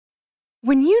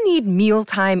When you need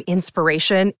mealtime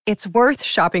inspiration, it's worth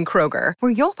shopping Kroger,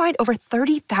 where you'll find over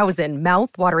 30,000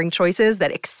 mouth-watering choices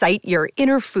that excite your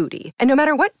inner foodie. And no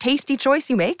matter what tasty choice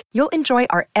you make, you'll enjoy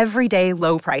our everyday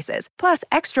low prices, plus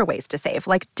extra ways to save,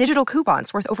 like digital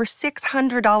coupons worth over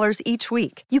 $600 each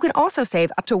week. You can also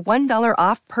save up to $1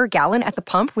 off per gallon at the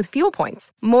pump with fuel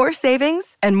points. More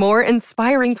savings and more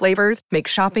inspiring flavors make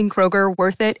shopping Kroger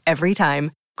worth it every time.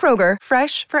 Kroger,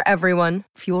 fresh for everyone.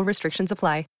 Fuel restrictions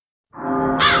apply.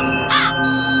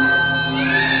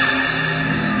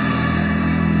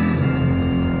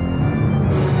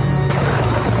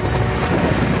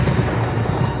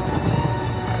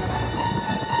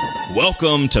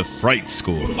 Welcome to Fright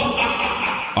School.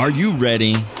 Are you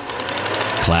ready?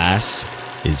 Class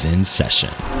is in session.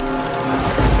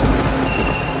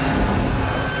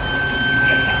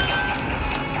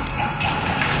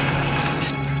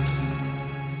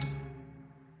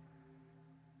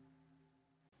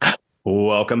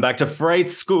 Welcome back to Fright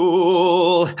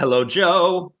School. Hello,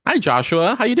 Joe. Hi,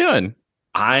 Joshua. How you doing?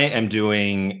 I am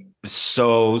doing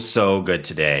so good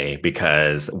today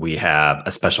because we have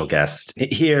a special guest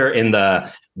here in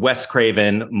the Wes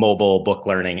Craven Mobile Book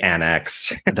Learning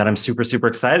Annex that I'm super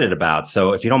excited about.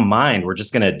 So if you don't mind, we're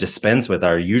just going to dispense with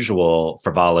our usual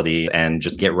frivolity and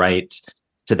just get right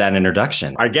to that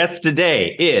introduction. Our guest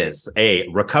today is a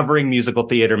recovering musical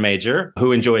theater major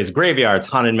who enjoys graveyards,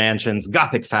 haunted mansions,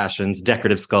 gothic fashions,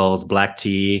 decorative skulls, black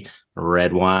tea,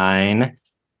 red wine.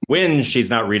 When she's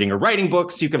not reading or writing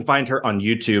books, you can find her on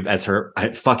YouTube as her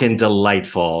fucking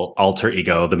delightful alter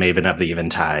ego, the Maven of the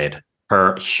Eventide.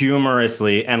 Her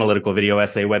humorously analytical video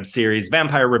essay web series,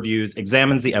 Vampire Reviews,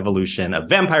 examines the evolution of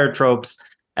vampire tropes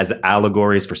as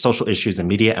allegories for social issues in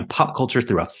media and pop culture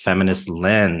through a feminist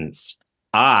lens.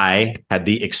 I had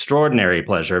the extraordinary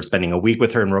pleasure of spending a week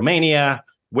with her in Romania,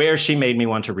 where she made me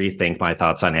want to rethink my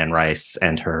thoughts on Anne Rice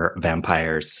and her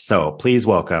vampires. So please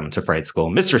welcome to Fright School,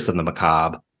 Mistress of the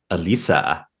Macabre,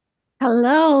 Elisa.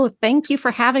 Hello. Thank you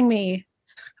for having me.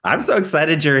 I'm so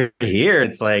excited you're here.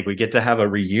 It's like we get to have a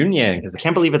reunion because I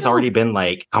can't believe it's already been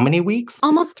like, how many weeks?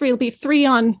 Almost 3. It'll be 3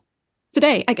 on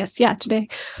today, I guess. Yeah, today.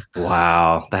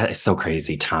 Wow. That is so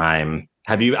crazy time.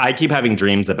 I keep having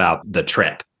dreams about the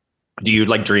trip. Do you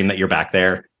like dream that you're back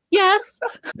there? Yes.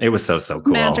 It was so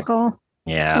cool. Magical.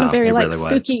 Yeah. In a very really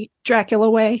spooky Dracula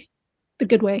way. The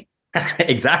good way.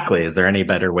 Exactly. Is there any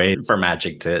better way for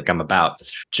magic to come about?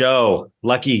 Joe,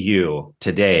 lucky you.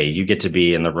 Today, you get to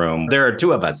be in the room. There are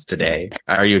 2 of us today.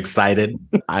 Are you excited?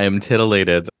 I am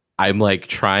titillated. I'm like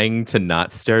trying to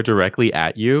not stare directly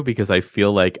at you because I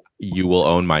feel like you will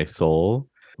own my soul.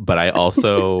 But I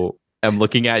also am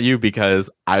looking at you because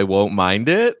I won't mind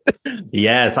it.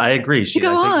 Yes, I agree.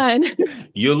 Go on.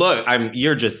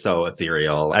 You're just so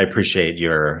ethereal. I appreciate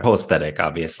your whole aesthetic,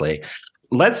 obviously.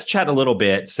 Let's chat a little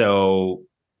bit. So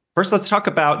first, let's talk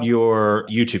about your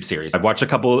YouTube series. I've watched a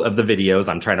couple of the videos.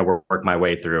 I'm trying to work my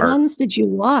way through. What ones did you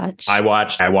watch? I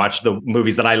watched the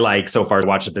movies that I like so far. I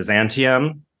watched the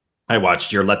Byzantium. I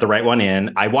watched your Let the Right One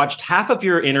In. I watched half of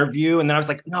your interview, and then I was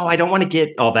like, no, I don't want to get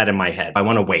all that in my head. I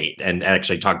want to wait and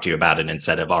actually talk to you about it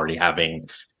instead of already having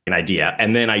an idea.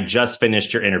 And then I just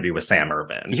finished your interview with Sam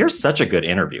Irvin. You're such a good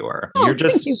interviewer. You're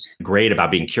just great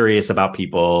about being curious about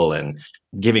people and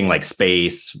giving like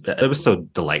space. It was so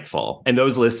delightful. And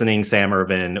those listening, Sam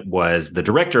Irvin was the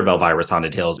director of Elvira's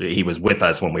Haunted Hills. He was with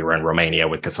us when we were in Romania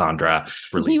with Cassandra.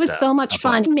 He was so much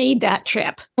fun. He made that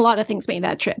trip. A lot of things made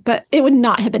that trip, but it would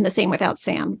not have been the same without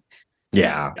Sam.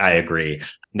 Yeah, I agree.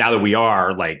 Now that we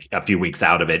are like a few weeks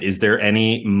out of it, is there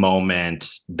any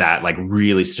moment that like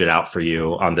really stood out for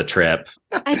you on the trip?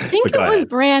 I think it was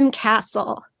Bran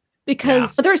Castle,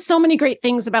 because there's so many great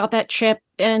things about that trip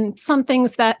and some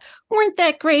things that weren't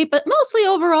that great, but mostly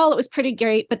overall it was pretty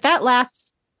great. But that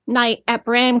last night at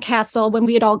Bran Castle, when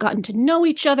we had all gotten to know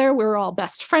each other, we were all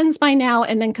best friends by now.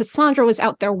 And then Cassandra was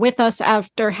out there with us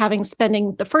after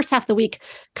spending the first half of the week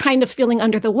kind of feeling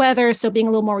under the weather. So being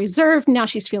a little more reserved. Now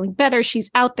she's feeling better.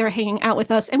 She's out there hanging out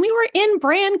with us. And we were in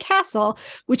Bran Castle,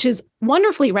 which is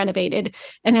wonderfully renovated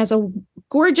and has a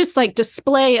gorgeous like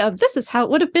display of this is how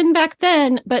it would have been back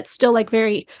then, but still like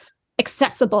very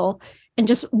accessible. And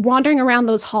just wandering around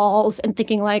those halls and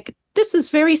thinking like, this is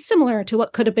very similar to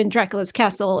what could have been Dracula's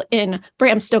castle in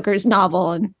Bram Stoker's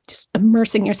novel, and just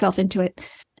immersing yourself into it.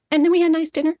 And then we had a nice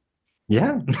dinner.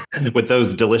 Yeah. With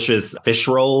those delicious fish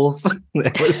rolls.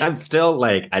 I'm still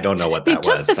like, I don't know what that was.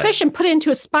 They took the fish and put it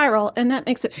into a spiral, and that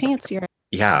makes it fancier.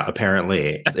 Yeah,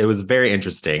 apparently. It was very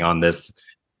interesting on this.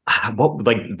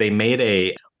 They made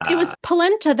a... It was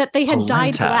polenta that they had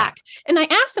dyed black. And I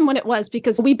asked them what it was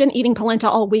because we've been eating polenta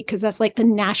all week because that's like the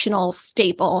national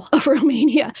staple of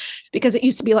Romania, because it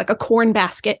used to be like a corn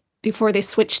basket before they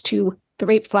switched to the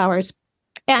rape flowers.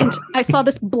 And I saw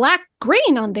this black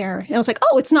grain on there. And I was like,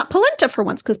 oh, it's not polenta for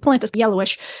once, because polenta's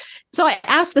yellowish. So I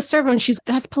asked the server, and she's,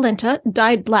 that's polenta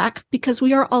dyed black because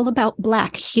we are all about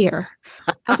black here.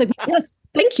 I was like, yes,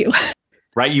 thank you.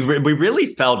 Right. We really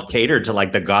felt catered to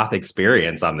like the goth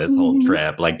experience on this whole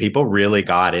trip. Like people really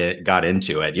got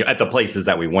into it at the places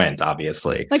that we went,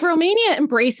 obviously. Like Romania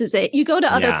embraces it. You go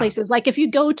to other places. Like if you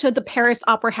go to the Paris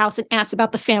Opera House and ask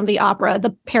about the family opera,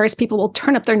 the Paris people will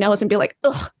turn up their nose and be like,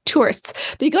 ugh,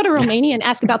 tourists. But you go to Romania and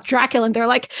ask about Dracula and they're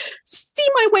like, see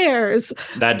my wares.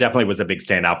 That definitely was a big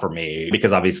standout for me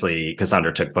because obviously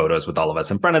Cassandra took photos with all of us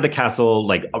in front of the castle,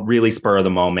 like really spur of the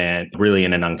moment, really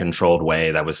in an uncontrolled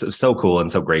way. That was so cool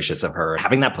and so gracious of her.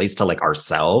 Having that place to like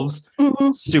ourselves,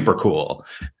 super cool.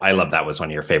 I love that was one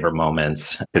of your favorite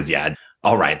moments because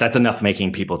all right, that's enough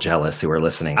making people jealous who are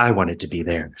listening. I wanted to be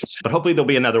there, but hopefully there'll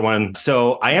be another one.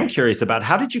 So I am curious about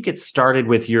how did you get started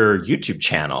with your YouTube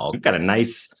channel? You've got a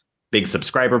nice big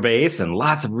subscriber base and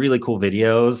lots of really cool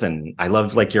videos. And I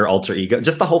love like your alter ego,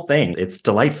 just the whole thing. It's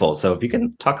delightful. So if you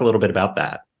can talk a little bit about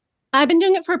that. I've been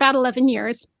doing it for about 11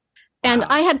 years. And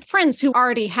I had friends who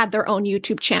already had their own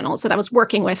YouTube channels that I was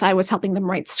working with. I was helping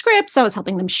them write scripts. I was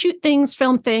helping them shoot things,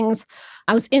 film things.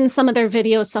 I was in some of their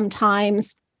videos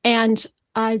sometimes. And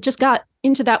I just got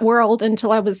into that world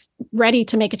until I was ready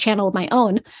to make a channel of my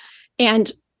own.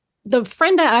 And the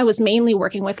friend that I was mainly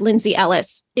working with, Lindsay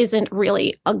Ellis, isn't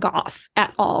really a goth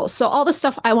at all. So all the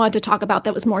stuff I wanted to talk about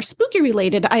that was more spooky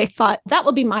related, I thought that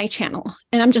would be my channel.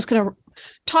 And I'm just going to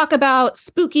talk about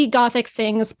spooky gothic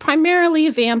things, primarily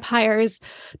vampires,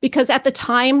 because at the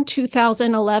time,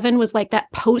 2011 was like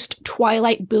that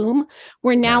post-Twilight boom,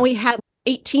 where now we had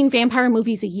 18 vampire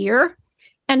movies a year,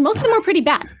 and most of them are pretty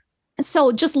bad.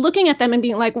 So just looking at them and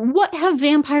being like, what have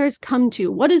vampires come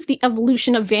to? What is the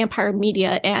evolution of vampire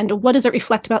media? And what does it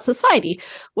reflect about society?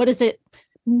 What does it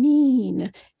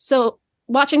mean? So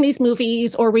watching these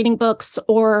movies or reading books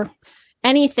or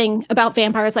anything about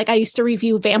vampires, like I used to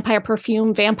review vampire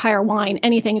perfume, vampire wine,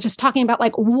 anything, just talking about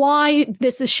like why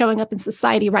this is showing up in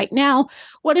society right now.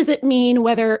 What does it mean,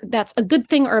 whether that's a good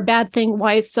thing or a bad thing?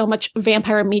 Why is so much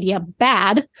vampire media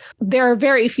bad? There are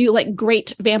very few like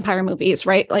great vampire movies,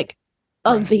 right? Like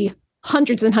of the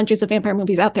hundreds and hundreds of vampire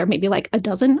movies out there, maybe like a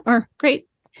dozen are great.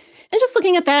 And just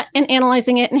looking at that and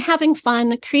analyzing it and having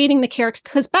fun, creating the character.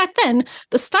 Because back then,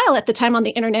 the style at the time on the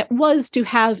internet was to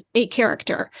have a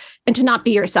character and to not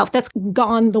be yourself. That's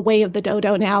gone the way of the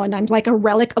dodo now. And I'm like a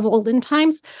relic of olden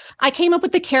times. I came up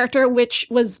with the character, which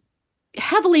was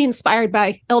heavily inspired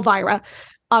by Elvira.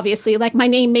 Obviously, like my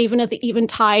name, Maven of the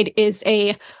Eventide, is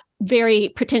a very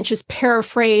pretentious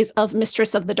paraphrase of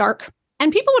Mistress of the Dark.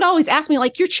 And people would always ask me,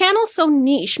 like, your channel's so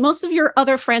niche. Most of your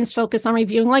other friends focus on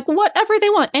reviewing, like, whatever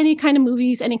they want, any kind of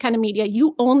movies, any kind of media.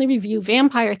 You only review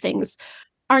vampire things.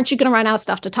 Aren't you going to run out of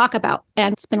stuff to talk about?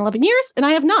 And it's been 11 years, and I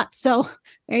have not. So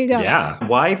there you go. Yeah.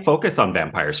 Why focus on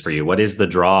vampires for you? What is the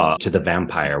draw to the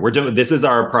vampire? This is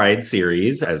our Pride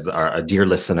series, as a dear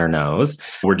listener knows.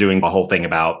 We're doing a whole thing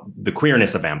about the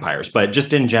queerness of vampires, but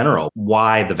just in general,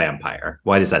 why the vampire?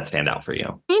 Why does that stand out for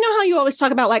you? You know how you always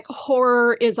talk about like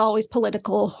horror is always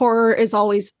political. Horror is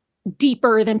always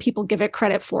deeper than people give it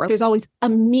credit for. There's always a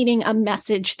meaning, a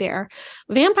message there.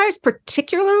 Vampires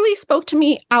particularly spoke to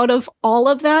me out of all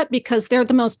of that because they're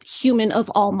the most human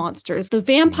of all monsters. The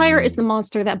vampire is the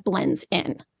monster that blends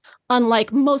in.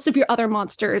 Unlike most of your other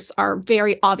monsters are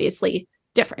very obviously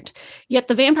different. Yet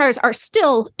the vampires are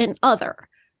still an other.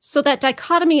 So that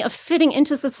dichotomy of fitting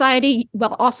into society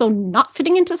while also not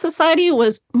fitting into society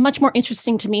was much more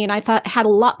interesting to me. And I thought it had a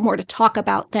lot more to talk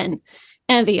about than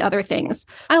and the other things.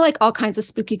 I like all kinds of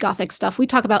spooky gothic stuff. We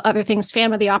talk about other things.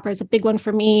 Phantom of the Opera is a big one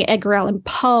for me. Edgar Allan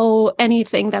Poe,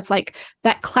 anything that's like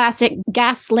that classic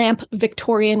gas lamp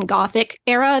Victorian Gothic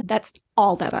era. That's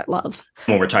all that I love.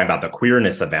 When we're talking about the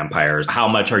queerness of vampires, how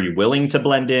much are you willing to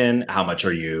blend in? How much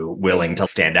are you willing to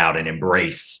stand out and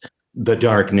embrace the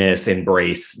darkness,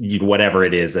 embrace whatever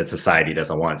it is that society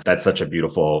doesn't want? That's such a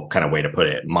beautiful kind of way to put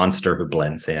it. Monster who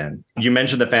blends in. You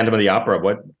mentioned the Phantom of the Opera.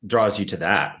 What draws you to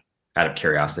that? Out of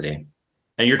curiosity.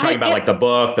 And you're talking about like the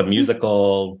book, the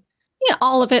musical. Yeah,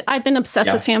 all of it. I've been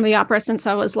obsessed with Phantom of the Opera since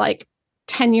I was like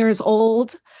 10 years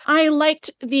old. I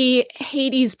liked the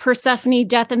Hades, Persephone,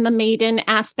 Death and the Maiden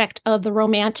aspect of the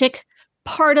romantic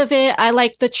part of it. I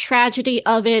liked the tragedy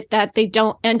of it, that they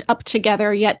don't end up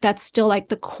together, yet that's still like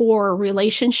the core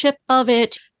relationship of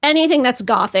it. Anything that's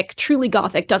gothic, truly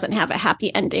gothic, doesn't have a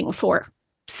happy ending for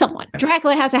someone.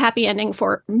 Dracula has a happy ending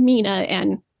for Mina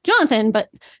and Jonathan, but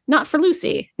not for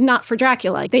Lucy, not for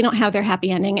Dracula. They don't have their happy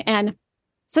ending. And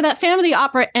so that Phantom of the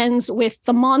Opera ends with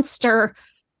the monster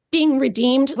being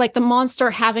redeemed, like the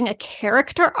monster having a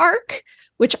character arc,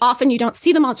 which often you don't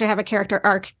see the monster have a character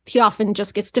arc. He often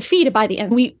just gets defeated by the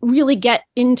end. We really get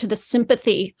into the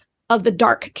sympathy of the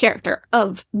dark character,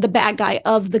 of the bad guy,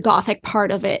 of the gothic part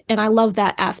of it. And I love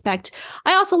that aspect.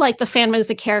 I also like the Phantom as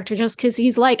a character just because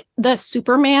he's like the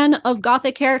Superman of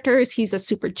gothic characters. He's a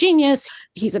super genius.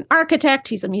 He's an architect.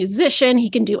 He's a musician. He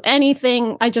can do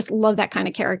anything. I just love that kind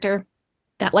of character.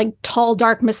 That like tall,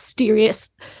 dark,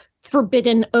 mysterious,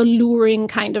 forbidden, alluring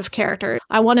kind of character.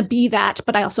 I want to be that,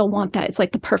 but I also want that. It's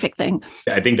like the perfect thing.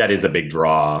 I think that is a big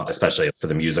draw, especially for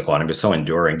the musical. And it was so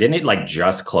enduring. Didn't it like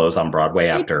just close on Broadway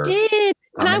after? It did.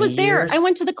 And I was there. I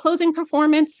went to the closing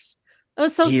performance. I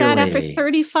was so sad after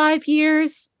 35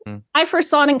 years. I first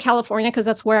saw it in California because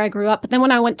that's where I grew up. But then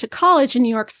when I went to college in New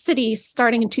York City,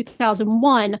 starting in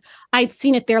 2001, I'd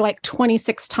seen it there like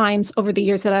 26 times over the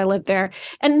years that I lived there.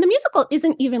 And the musical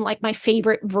isn't even like my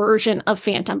favorite version of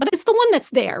Phantom, but it's the one that's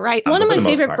there, right? One of my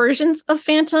favorite versions of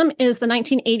Phantom is the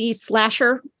 1980s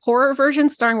slasher horror version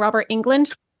starring Robert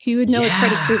Englund. He would know as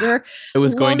Freddy Krueger. I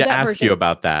was going to ask you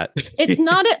about that. It's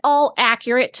not at all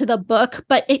accurate to the book,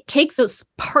 but it takes those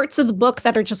parts of the book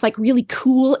that are just like really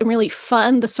cool and really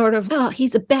fun. The sort of, oh,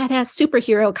 he's a badass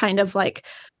superhero kind of like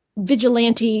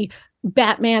vigilante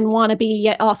Batman wannabe,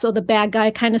 yet also the bad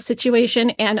guy kind of situation.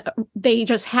 And they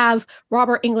just have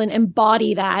Robert Englund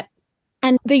embody that.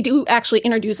 And they do actually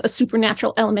introduce a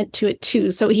supernatural element to it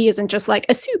too. So he isn't just like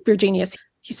a super genius.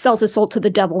 He sells his soul to the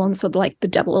devil. And so like the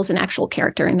devil is an actual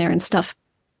character in there and stuff.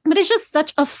 But it's just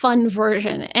such a fun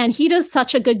version. And he does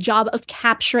such a good job of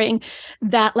capturing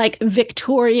that like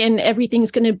Victorian, everything's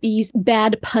going to be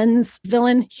bad puns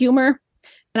villain humor.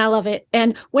 And I love it.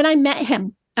 And when I met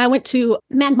him, I went to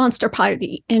Mad Monster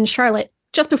Party in Charlotte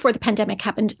just before the pandemic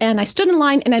happened. And I stood in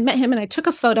line and I met him and I took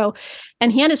a photo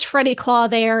and he had his Freddy claw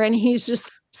there and he's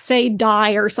just say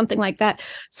die or something like that.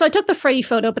 So I took the Freddy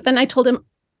photo, but then I told him,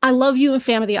 I love you in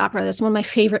Phantom of the Opera. That's one of my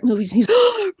favorite movies. And he's,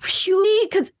 oh, really?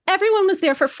 Because everyone was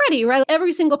there for Freddy, right?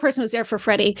 Every single person was there for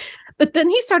Freddy. But then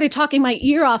he started talking my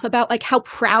ear off about like how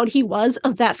proud he was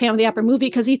of that Phantom of the Opera movie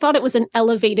because he thought it was an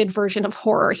elevated version of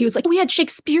horror. He was like, we had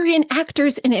Shakespearean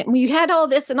actors in it. And we had all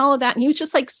this and all of that. And he was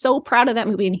just like so proud of that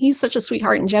movie. And he's such a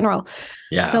sweetheart in general.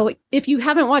 Yeah. So if you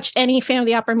haven't watched any Phantom of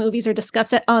the Opera movies or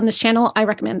discussed it on this channel, I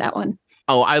recommend that one.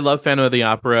 Oh, I love Phantom of the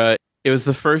Opera. It was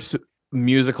the first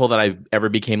musical that I ever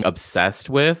became obsessed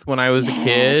with when I was a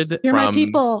kid. You're my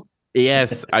people.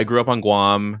 Yes, I grew up on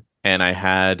Guam and I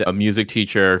had a music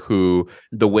teacher who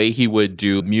the way he would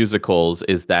do musicals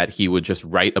is that he would just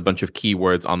write a bunch of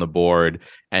keywords on the board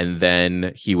and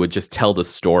then he would just tell the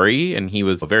story. And he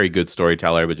was a very good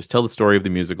storyteller, but just tell the story of the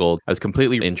musical. I was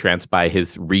completely entranced by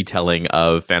his retelling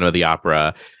of Phantom of the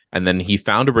Opera. And then he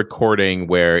found a recording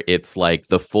where it's like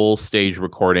the full stage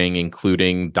recording,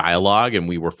 including dialogue, and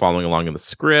we were following along in the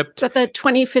script. Is that the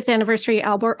 25th anniversary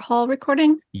Albert Hall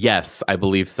recording? Yes, I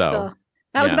believe so.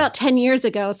 That was about 10 years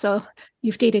ago, so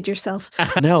you've dated yourself.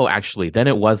 No, actually, then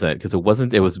it wasn't, because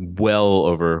it was well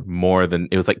over more than,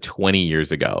 it was like 20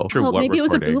 years ago. Maybe it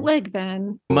was a bootleg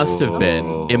then. Must have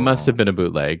been. It must have been a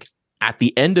bootleg. At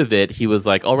the end of it, he was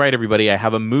like, all right, everybody, I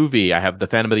have a movie. I have the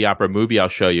Phantom of the Opera movie I'll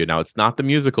show you. Now, it's not the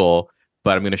musical,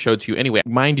 but I'm going to show it to you anyway.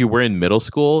 Mind you, we're in middle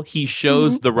school. He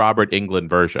shows the Robert Englund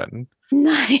version.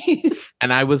 Nice.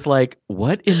 And I was like,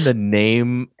 what in the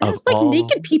name of There's like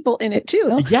naked people in it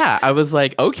too. Yeah, I was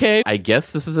like, okay, I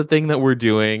guess this is a thing that we're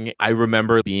doing. I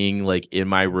remember being like in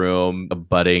my room, a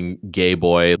budding gay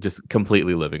boy, just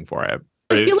completely living for it.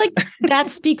 I feel like that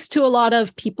speaks to a lot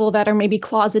of people that are maybe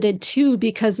closeted too,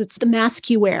 because it's the mask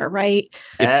you wear, right?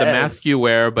 It's the mask you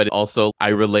wear, but also I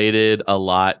related a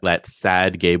lot that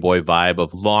sad gay boy vibe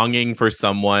of longing for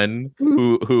someone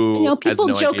who people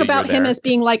joke about him as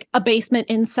being like a basement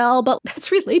incel, but that's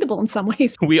relatable in some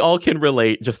ways. We all can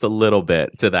relate just a little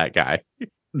bit to that guy.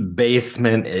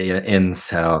 Basement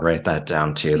incel, write that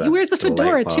down too. He wears a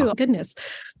fedora too. Goodness.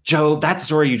 Joe, that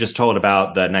story you just told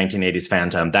about the 1980s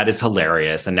Phantom, that is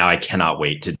hilarious. And now I cannot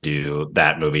wait to do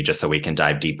that movie just so we can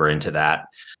dive deeper into that.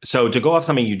 So to go off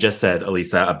something you just said,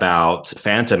 Elisa, about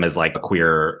Phantom as like a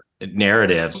queer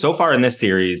narrative. So far in this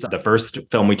series, the first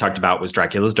film we talked about was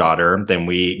Dracula's Daughter. Then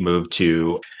we moved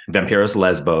to Vampiros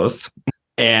Lesbos.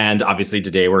 And obviously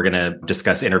today we're going to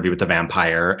discuss Interview with the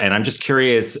Vampire. And I'm just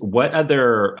curious, what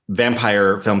other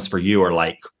vampire films for you are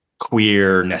like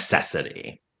queer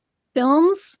necessity?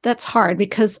 Films, that's hard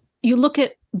because you look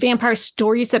at vampire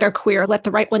stories that are queer, let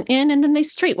the right one in, and then they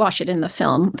straight wash it in the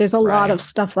film. There's a lot of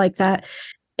stuff like that.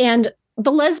 And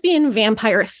the lesbian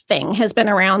vampire thing has been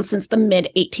around since the mid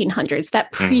 1800s.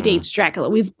 That predates Dracula.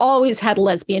 We've always had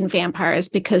lesbian vampires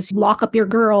because lock up your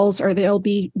girls or there'll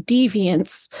be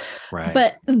deviants. Right.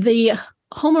 But the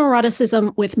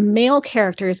homoeroticism with male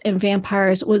characters and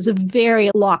vampires was a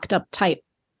very locked up type.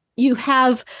 You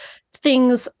have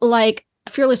things like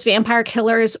Fearless Vampire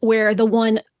Killers, where the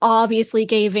one obviously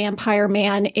gay vampire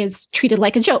man is treated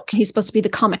like a joke. He's supposed to be the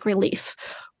comic relief.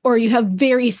 Or you have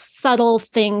very subtle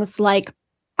things like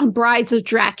Brides of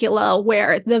Dracula,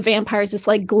 where the vampire is this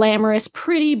like glamorous,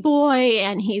 pretty boy,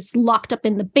 and he's locked up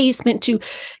in the basement to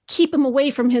keep him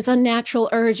away from his unnatural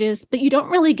urges. But you don't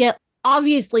really get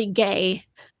obviously gay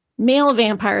male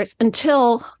vampires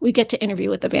until we get to Interview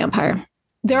with the Vampire.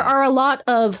 There are a lot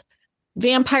of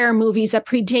vampire movies that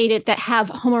predate it that have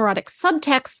homoerotic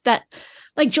subtext that,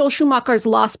 like Joel Schumacher's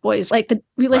Lost Boys, like the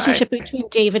relationship between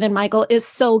David and Michael is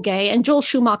so gay, and Joel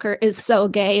Schumacher is so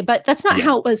gay, but that's not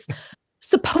how it was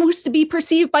supposed to be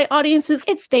perceived by audiences.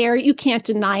 It's there. You can't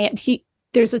deny it.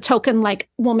 There's a token like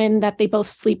woman that they both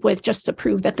sleep with just to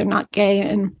prove that they're not gay.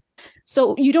 And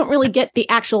so you don't really get the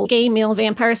actual gay male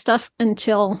vampire stuff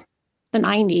until the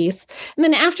 90s. And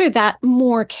then after that,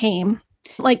 more came.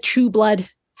 Like True Blood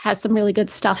has some really good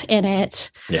stuff in it.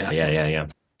 Yeah.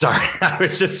 Sorry, I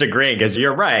was just agreeing because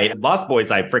you're right. Lost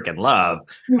Boys I freaking love,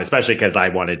 especially because I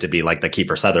wanted to be like the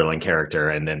Kiefer Sutherland character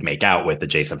and then make out with the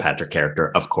Jason Patrick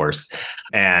character, of course.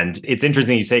 And it's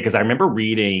interesting you say, because I remember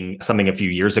reading something a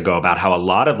few years ago about how a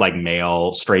lot of like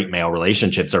straight male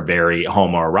relationships are very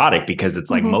homoerotic, because it's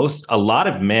like a lot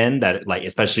of men that like,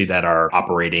 especially that are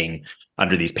operating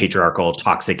under these patriarchal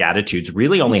toxic attitudes,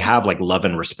 really only have like love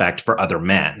and respect for other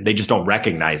men. They just don't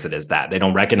recognize it as that. They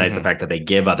don't recognize the fact that they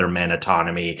give other men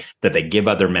autonomy, that they give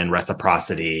other men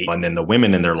reciprocity. And then the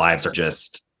women in their lives are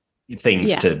just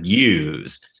things to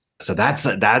use. So that's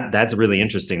really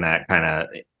interesting, that kind of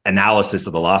analysis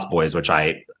of the Lost Boys, which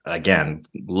I, again,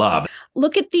 love.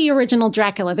 Look at the original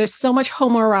Dracula. There's so much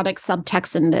homoerotic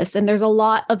subtext in this, and there's a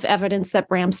lot of evidence that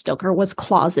Bram Stoker was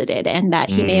closeted and that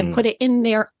he may have put it in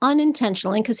there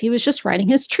unintentionally because he was just writing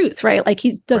his truth, right? Like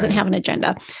he doesn't have an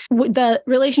agenda. The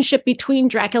relationship between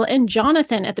Dracula and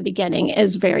Jonathan at the beginning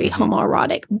is very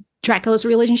homoerotic. Dracula's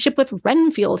relationship with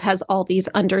Renfield has all these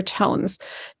undertones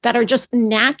that are just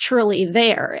naturally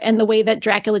there. And the way that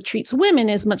Dracula treats women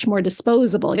is much more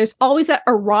disposable. There's always that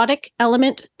erotic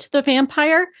element to the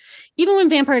vampire, even when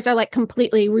vampires are like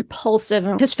completely repulsive.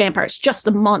 And this vampire is just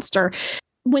a monster.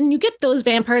 When you get those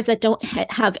vampires that don't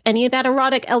have any of that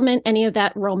erotic element, any of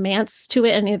that romance to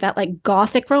it, any of that like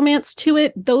gothic romance to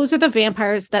it, those are the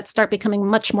vampires that start becoming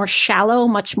much more shallow,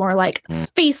 much more like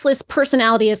faceless,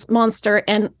 personalityless monster.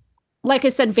 And like I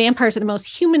said, vampires are the most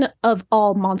human of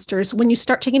all monsters. When you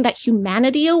start taking that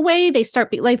humanity away, they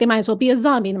might as well be a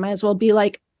zombie. They might as well be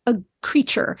like a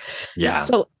creature. Yeah.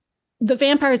 So the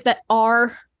vampires that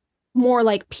are more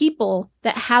like people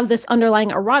that have this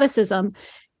underlying eroticism,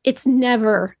 it's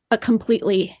never a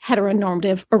completely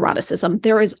heteronormative eroticism.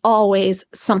 There is always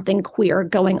something queer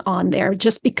going on there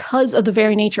just because of the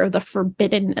very nature of the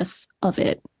forbiddenness of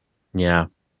it. Yeah,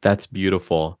 that's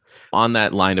beautiful. On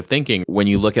that line of thinking, when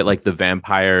you look at like the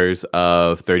vampires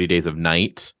of 30 Days of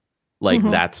Night, like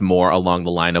that's more along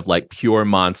the line of like pure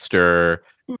monster.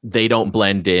 They don't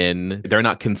blend in. They're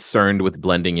not concerned with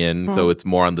blending in. So it's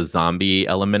more on the zombie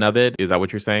element of it. Is that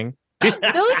what you're saying? Those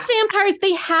vampires,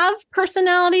 they have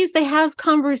personalities, they have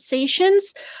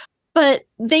conversations, but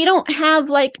they don't have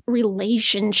like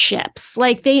relationships.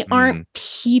 Like they aren't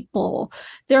people.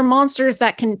 They're monsters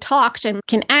that can talk and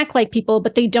can act like people,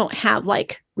 but they don't have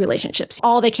like relationships.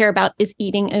 All they care about is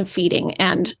eating and feeding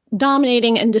and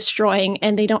dominating and destroying.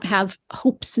 And they don't have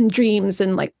hopes and dreams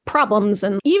and like problems.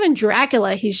 And even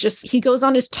Dracula, he goes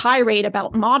on his tirade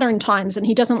about modern times and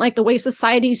he doesn't like the way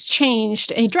society's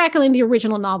changed. And Dracula in the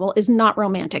original novel is not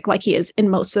romantic like he is in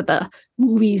most of the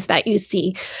movies that you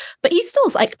see, but he still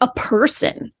is like a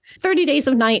person. 30 Days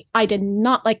of Night, I did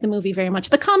not like the movie very much.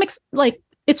 The comics, like,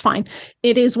 it's fine.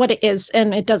 It is what it is,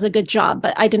 and it does a good job,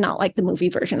 but I did not like the movie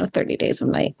version of 30 Days of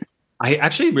Night. I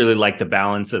actually really like the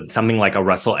balance of something like a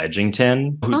Russell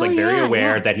Edgington, who's very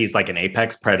aware that he's like an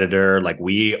apex predator. Like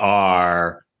we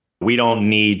don't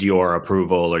need your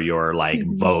approval or your like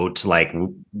vote. Like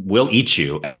we'll eat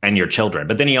you and your children.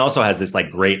 But then he also has this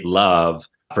like great love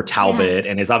for Talbot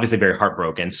and is obviously very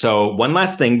heartbroken. So one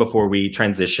last thing before we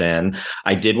transition,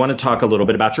 I did want to talk a little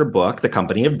bit about your book, The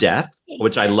Company of Death,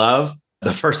 which I love.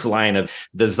 The first line of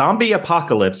the zombie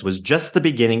apocalypse was just the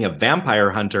beginning of vampire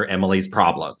hunter Emily's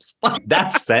problems.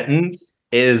 That sentence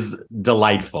is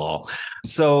delightful.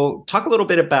 So talk a little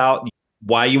bit about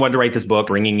why you wanted to write this book,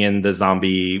 bringing in the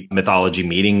zombie mythology,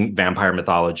 meeting vampire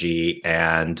mythology,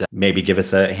 and maybe give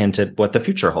us a hint at what the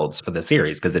future holds for the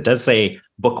series, because it does say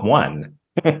book 1.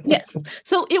 Yes.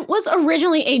 So it was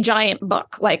originally a giant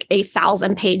book, like a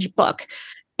 1,000-page book.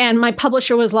 And my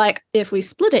publisher was like, if we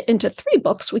split it into 3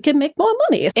 books, we can make more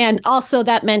money. And also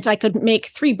that meant I could make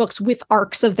 3 books with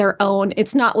arcs of their own.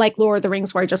 It's not like Lord of the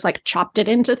Rings where I just like chopped it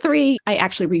into 3. I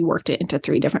actually reworked it into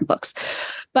 3 different books.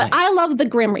 But nice. I love the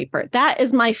Grim Reaper. That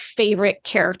is my favorite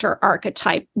character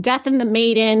archetype. Death and the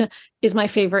Maiden is my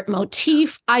favorite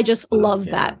motif. I just love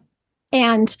that.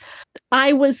 And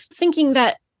I was thinking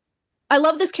that I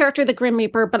love this character, the Grim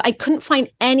Reaper, but I couldn't find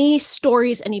any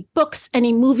stories, any books,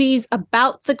 any movies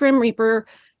about the Grim Reaper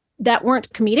that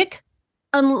weren't comedic,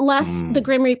 unless the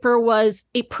Grim Reaper was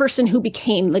a person who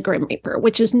became the Grim Reaper,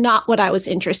 which is not what I was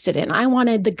interested in. I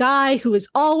wanted the guy who is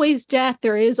always death.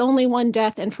 There is only one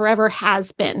death and forever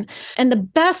has been. And the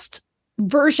best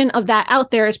version of that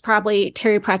out there is probably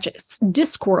Terry Pratchett's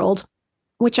Discworld,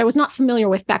 which I was not familiar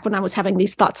with back when I was having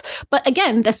these thoughts. But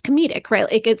again, that's comedic,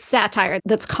 right? Like it's satire,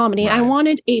 that's comedy. Right. I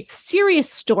wanted a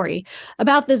serious story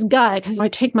about this guy because I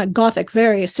take my Gothic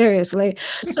very seriously.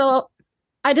 So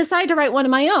I decided to write one of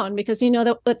my own because you know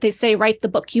that what they say, write the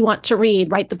book you want to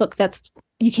read, write the book that's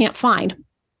you can't find.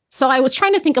 So I was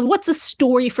trying to think of what's a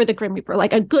story for the Grim Reaper,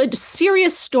 like a good,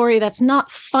 serious story that's not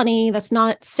funny, that's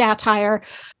not satire.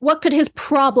 What could his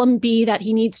problem be that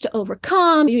he needs to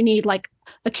overcome? You need like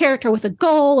a character with a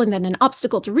goal and then an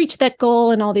obstacle to reach that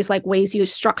goal and all these like ways you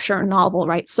structure a novel,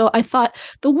 right? So I thought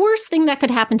the worst thing that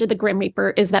could happen to the Grim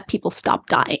Reaper is that people stop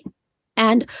dying.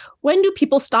 And when do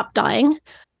people stop dying?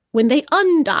 When they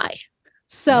undie.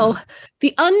 So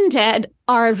the undead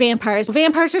are vampires.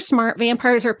 Vampires are smart.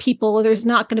 Vampires are people. There's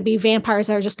not going to be vampires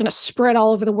that are just going to spread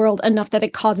all over the world enough that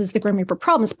it causes the Grim Reaper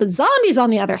problems. But zombies, on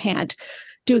the other hand,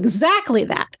 do exactly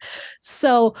that.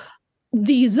 So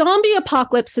the zombie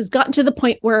apocalypse has gotten to the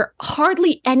point where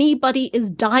hardly anybody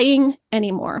is dying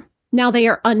anymore. Now they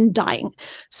are undying.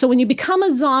 So when you become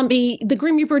a zombie, the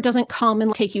Grim Reaper doesn't come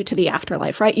and take you to the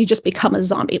afterlife, right? You just become a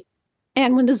zombie.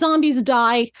 And when the zombies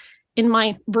die, in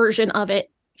my version of it,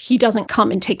 he doesn't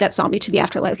come and take that zombie to the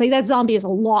afterlife. Like that zombie is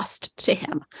lost to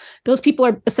him. Those people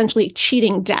are essentially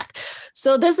cheating death.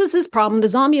 So this is his problem. The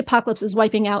zombie apocalypse is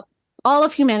wiping out all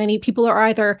of humanity. People are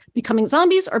either becoming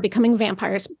zombies or becoming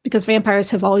vampires because vampires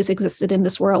have always existed in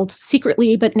this world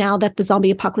secretly. But now that the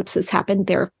zombie apocalypse has happened,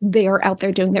 they're out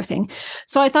there doing their thing.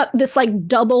 So I thought this like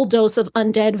double dose of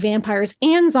undead vampires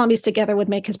and zombies together would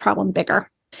make his problem bigger.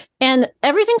 And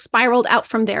everything spiraled out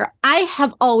from there. I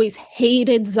have always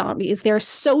hated zombies. They're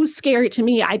so scary to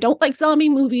me. I don't like zombie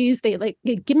movies. They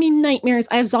give me nightmares.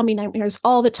 I have zombie nightmares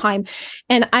all the time.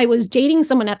 And I was dating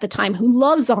someone at the time who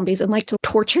loves zombies and liked to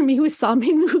torture me with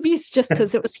zombie movies just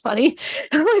because it was funny.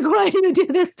 I'm like, why do you do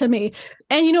this to me?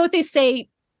 And you know what they say?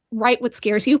 Write what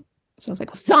scares you. So I was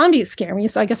like, zombies scare me.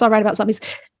 So I guess I'll write about zombies.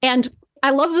 And I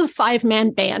love the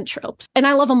 5-man band tropes, and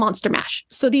I love a monster mash.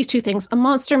 So these two things, a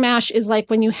monster mash is like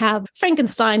when you have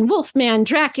Frankenstein, Wolfman,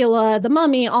 Dracula, the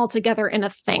Mummy all together in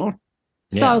a thing.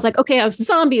 So I was like, okay, I have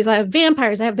zombies, I have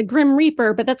vampires, I have the Grim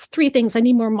Reaper, but that's 3 things. I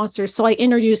need more monsters. So I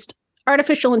introduced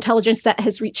artificial intelligence that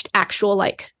has reached actual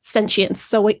like sentience.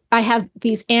 So I have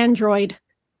these android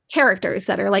characters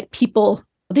that are like people.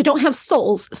 They don't have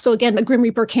souls. So again, the Grim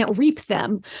Reaper can't reap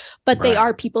them, but they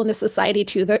are people in the society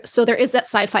too. So there is that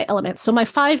sci-fi element. So my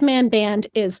 5-man band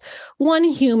is 1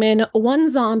 human, 1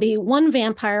 zombie, 1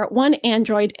 vampire, 1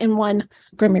 android, and 1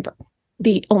 Grim Reaper,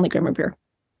 the only Grim Reaper.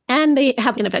 And they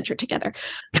have an adventure together.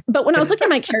 But when I was looking at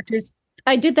my characters,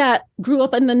 I did that, grew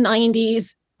up in the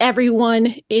 90s.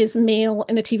 Everyone is male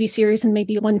in a TV series and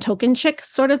maybe 1 token chick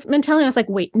sort of mentality. I was like,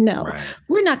 wait, no,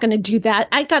 we're not going to do that.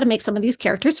 I got to make some of these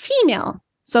characters female.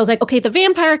 So I was like, okay, the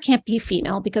vampire can't be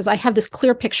female because I have this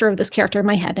clear picture of this character in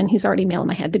my head and he's already male in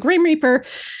my head. The Grim Reaper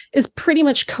is pretty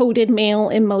much coded male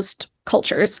in most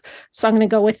cultures. So I'm going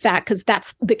to go with that because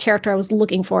that's the character I was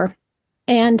looking for.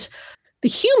 And the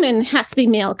human has to be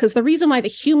male because the reason why the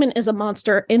human is a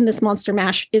monster in this monster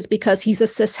mash is because he's a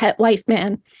cishet white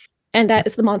man. And that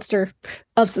is the monster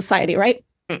of society, right?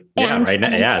 Yeah, right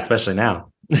now. Yeah, especially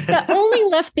now. That only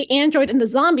left the android and the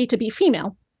zombie to be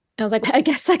female. I was like, I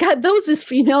guess I got those as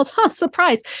females. Huh,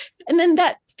 surprise. And then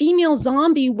that female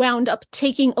zombie wound up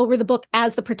taking over the book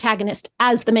as the protagonist,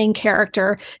 as the main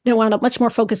character. And it wound up much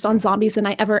more focused on zombies than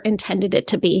I ever intended it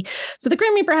to be. So the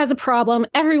Grim Reaper has a problem.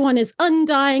 Everyone is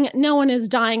undying. No one is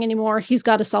dying anymore. He's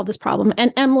got to solve this problem.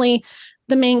 And Emily,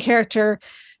 the main character,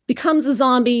 becomes a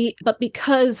zombie, but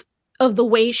because of the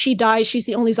way she dies, she's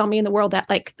the only zombie in the world that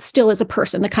like still is a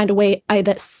person, the kind of way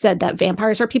that said that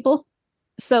vampires are people.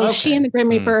 So she and the Grim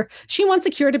Reaper, she wants a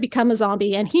cure to become a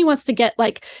zombie, and he wants to get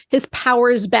like his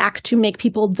powers back to make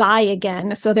people die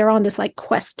again. So they're on this like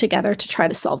quest together to try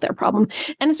to solve their problem.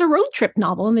 And it's a road trip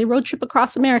novel, and they road trip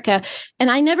across America. And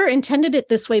I never intended it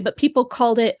this way, but people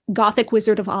called it Gothic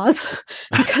Wizard of Oz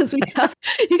because you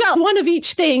got one of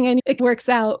each thing and it works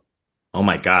out. Oh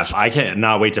my gosh, I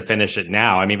cannot wait to finish it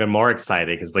now. I'm even more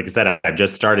excited because, like I said, I've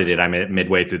just started it. I'm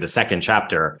midway through the second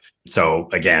chapter. So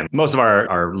again, most of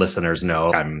our listeners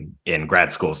know I'm in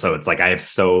grad school. So it's like I have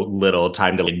so little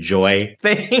time to enjoy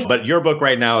things. But your book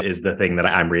right now is the thing that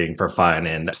I'm reading for fun.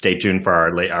 And stay tuned for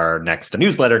our next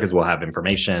newsletter because we'll have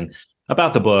information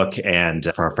about the book and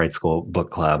for our Fright School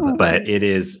book club. Mm-hmm. But it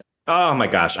is, oh my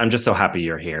gosh, I'm just so happy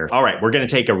you're here. All right, we're going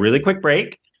to take a really quick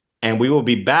break. And we will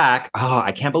be back. Oh,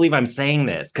 I can't believe I'm saying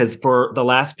this because for the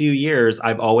last few years,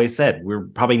 I've always said we're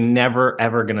probably never,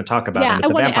 ever going to talk about Enter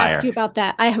the Vampire. I want to ask you about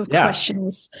that. I have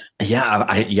questions. Yeah,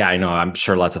 I know. I'm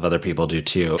sure lots of other people do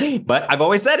too. But I've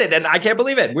always said it, and I can't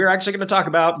believe it. We're actually going to talk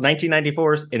about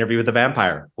 1994's Interview with the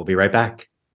Vampire. We'll be right back.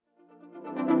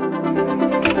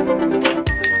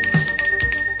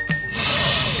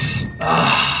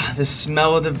 The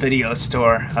smell of the video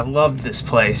store. I love this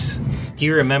place. Do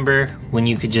you remember when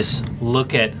you could just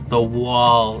look at the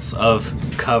walls of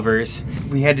covers?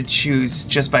 We had to choose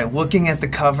just by looking at the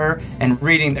cover and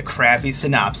reading the crappy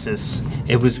synopsis.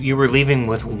 You were leaving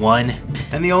with one.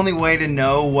 And the only way to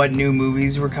know what new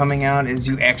movies were coming out is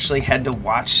you actually had to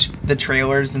watch the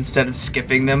trailers instead of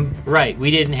skipping them. Right,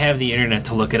 we didn't have the internet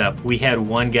to look it up. We had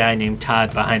one guy named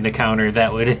Todd behind the counter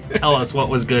that would tell us what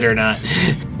was good or not.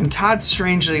 And Todd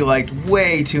strangely liked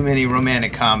way too many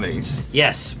romantic comedies.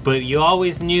 Yes, but you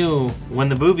always knew when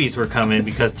the boobies were coming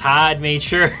because Todd made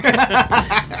sure.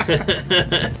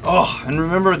 Oh, and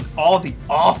remember all the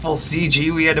awful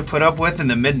CG we had to put up with in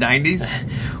the mid-90s?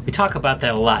 We talk about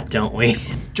that a lot, don't we?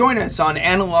 Join us on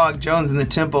Analog Jones and the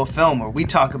Tempo Film, where we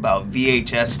talk about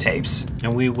VHS tapes.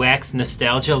 And we wax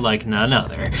nostalgia like none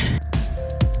other.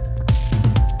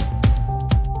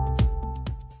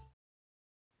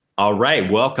 All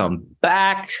right, welcome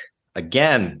back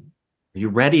again. Are you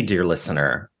ready, dear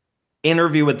listener?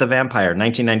 Interview with the Vampire,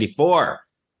 1994,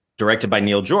 directed by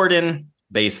Neil Jordan,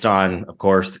 based on, of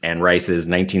course, Anne Rice's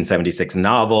 1976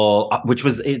 novel, which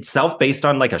was itself based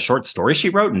on like a short story she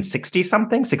wrote in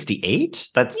 60-something, 68?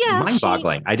 That's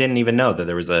mind-boggling. I didn't even know that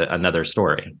there was another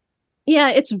story. Yeah,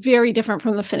 it's very different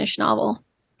from the finished novel.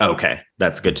 Okay,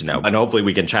 that's good to know. And hopefully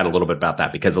we can chat a little bit about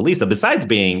that because Elisa, besides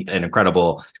being an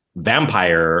incredible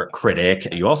vampire critic,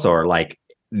 you also are like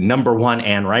 #1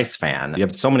 Anne Rice fan. You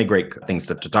have so many great things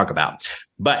to talk about.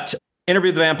 But Interview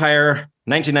with the Vampire,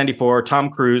 1994, Tom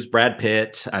Cruise, Brad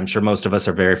Pitt. I'm sure most of us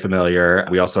are very familiar.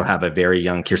 We also have a very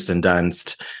young Kirsten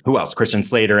Dunst. Who else? Christian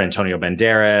Slater, Antonio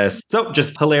Banderas. So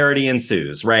just hilarity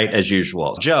ensues, right? As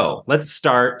usual. Joe, let's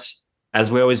start,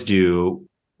 as we always do,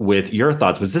 with your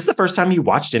thoughts. Was this the first time you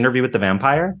watched Interview with the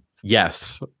Vampire?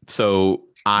 Yes. So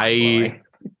I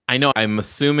know I'm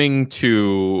assuming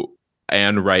to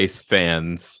Anne Rice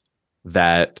fans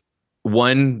that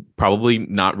one, probably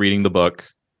not reading the book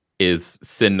is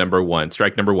sin number one,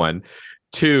 strike number one.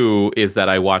 Two is that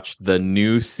I watched the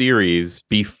new series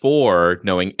before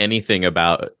knowing anything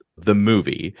about the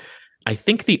movie. I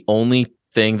think the only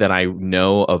thing that I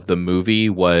know of the movie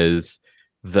was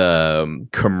the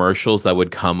commercials that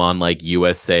would come on like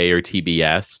USA or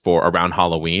TBS for around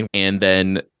Halloween, and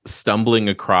then stumbling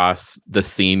across the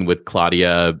scene with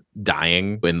Claudia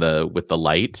dying with the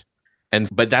light.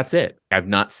 But that's it. I've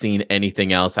not seen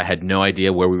anything else. I had no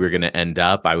idea where we were going to end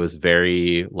up. I was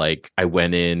I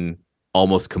went in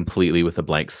almost completely with a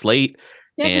blank slate.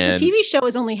 Yeah, because the TV show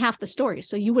is only half the story,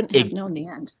 so you wouldn't have known the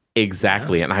end.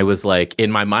 Exactly. Yeah. And I was like,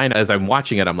 in my mind, as I'm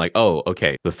watching it, I'm like, oh,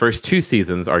 okay, the first 2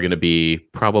 seasons are going to be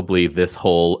probably this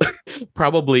whole,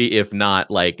 probably if not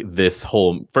like this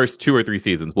whole first 2 or 3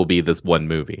 seasons will be this one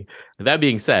movie. That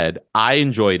being said, I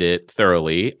enjoyed it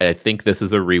thoroughly. I think this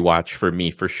is a rewatch for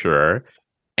me for sure.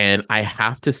 And I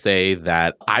have to say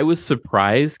that I was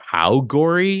surprised how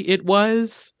gory it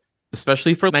was,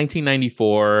 especially for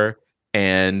 1994.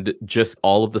 And just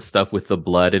all of the stuff with the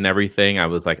blood and everything, I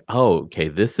was like, oh, okay,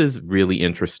 this is really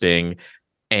interesting.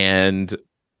 And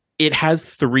it has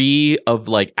 3 of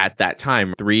at that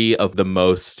time, 3 of the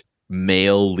most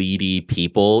male leady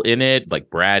people in it, like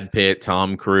Brad Pitt,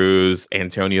 Tom Cruise,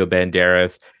 Antonio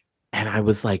Banderas. And I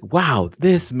was like, wow,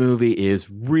 this movie is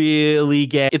really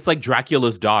gay. It's like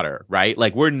Dracula's daughter, right?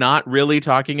 Like, we're not really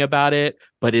talking about it,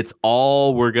 but it's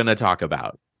all we're going to talk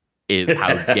about is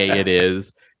how gay it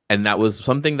is. And that was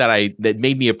something that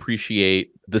made me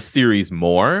appreciate the series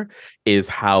more, is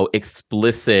how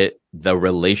explicit the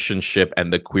relationship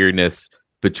and the queerness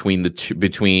between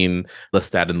between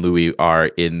Lestat and Louis are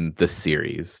in the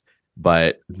series.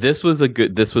 But this was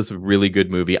a really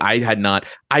good movie. I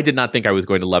did not think I was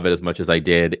going to love it as much as I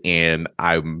did, and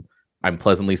I'm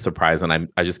pleasantly surprised, and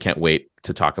I just can't wait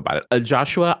to talk about it.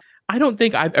 Joshua, I don't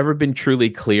think I've ever been truly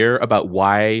clear about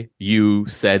why you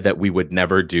said that we would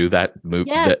never do that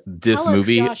this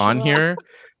movie on here.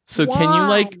 So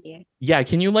why?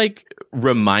 Can you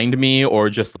remind me or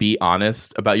just be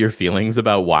honest about your feelings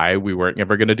about why we weren't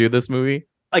ever going to do this movie?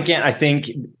 Again, I think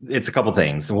it's a couple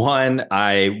things. One,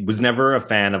 I was never a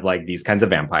fan of like these kinds of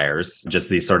vampires, just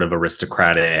these sort of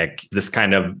aristocratic, this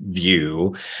kind of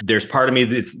view. There's part of me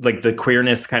that's like the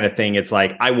queerness kind of thing. It's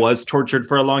like I was tortured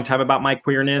for a long time about my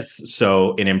queerness.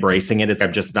 So in embracing it,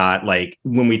 I'm just not like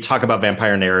when we talk about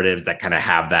vampire narratives that kind of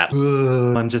have that,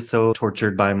 I'm just so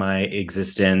tortured by my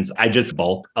existence. I just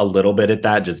balk a little bit at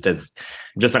that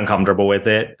just uncomfortable with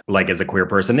it, like as a queer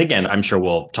person. Again, I'm sure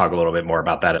we'll talk a little bit more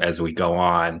about that as we go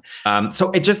on.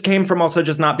 So it just came from also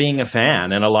just not being a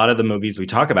fan. And a lot of the movies we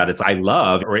talk about, I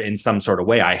love, or in some sort of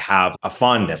way, I have a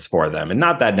fondness for them. And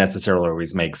not that necessarily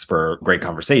always makes for great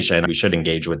conversation. We should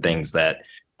engage with things that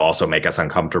also make us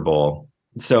uncomfortable.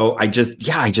 So I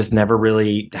just never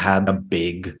really had a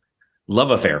big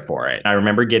love affair for it. I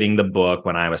remember getting the book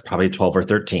when I was probably 12 or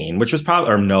 13, which was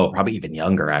probably even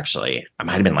younger, actually. I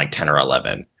might have been like 10 or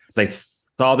 11. So I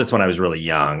saw this when I was really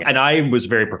young. And I was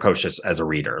very precocious as a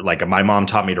reader. Like my mom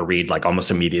taught me to read like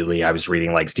almost immediately. I was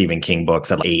reading like Stephen King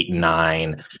books at 8 and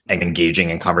 9 and engaging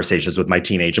in conversations with my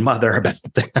teenage mother about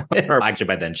that. Or actually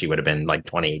by then she would have been like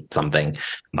 20 something.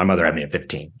 My mother had me at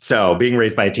 15. So being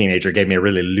raised by a teenager gave me a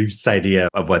really loose idea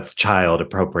of what's child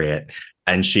appropriate.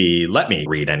 And she let me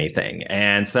read anything.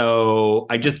 And so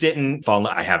I just didn't fall.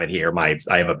 I have it here. I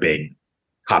have a big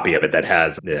copy of it that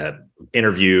has the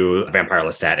interview, Vampire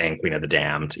Lestat and Queen of the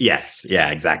Damned. Yes.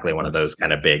 Yeah, exactly. One of those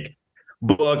kind of big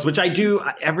books, which I do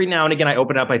every now and again. I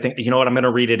open up, I think, you know what, I'm going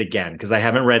to read it again because I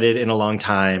haven't read it in a long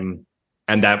time.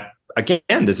 And that,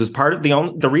 again, this was part of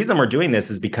the reason we're doing this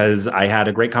is because I had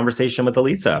a great conversation with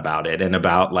Elisa about it and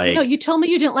about like. No, you told me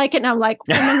you didn't like it. And I'm like,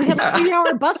 and then we had a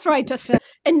 3-hour bus ride to film.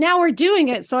 And now we're doing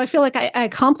it. So I feel like I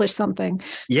accomplished something.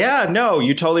 Yeah, no,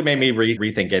 you totally made me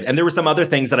rethink it. And there were some other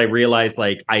things that I realized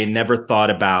like I never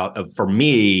thought about for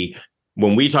me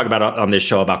when we talk about on this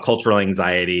show about cultural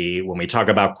anxiety, when we talk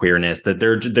about queerness, that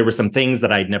there were some things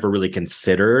that I'd never really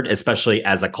considered, especially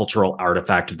as a cultural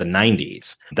artifact of the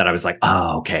 90s, that I was like,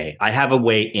 oh, okay, I have a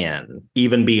way in,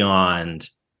 even beyond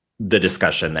the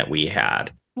discussion that we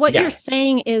had. What you're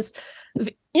saying is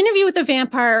Interview with the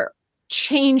Vampire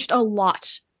changed a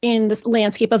lot in this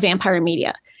landscape of vampire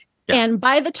media. Yeah. And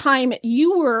by the time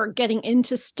you were getting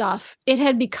into stuff, it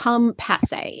had become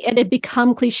passé. It had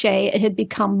become cliche. It had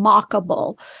become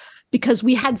mockable because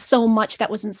we had so much that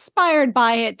was inspired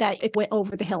by it that it went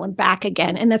over the hill and back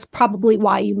again. And that's probably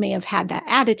why you may have had that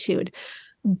attitude.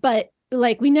 But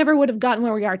like we never would have gotten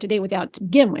where we are today without to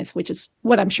begin with, which is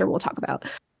what I'm sure we'll talk about.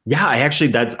 Yeah,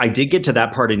 I did get to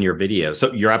that part in your video.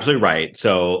 So you're absolutely right.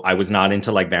 So I was not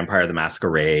into like Vampire the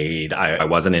Masquerade. I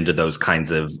wasn't into those kinds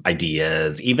of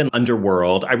ideas. Even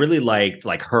Underworld, I really liked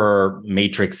like her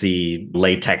matrixy,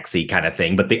 latexy kind of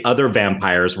thing. But the other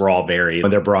vampires were all very,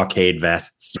 their brocade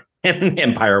vests and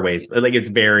Empire waist. Like it's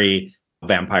very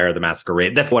Vampire the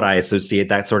Masquerade. That's what I associate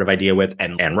that sort of idea with,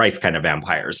 and Anne Rice kind of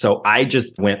vampires. So I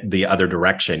just went the other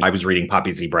direction. I was reading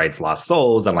Poppy Sebright's Lost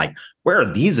Souls. I'm like, where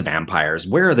are these vampires?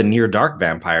 Where are the near dark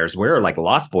vampires? Where are like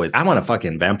Lost Boys? I want a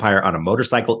fucking vampire on a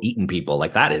motorcycle eating people.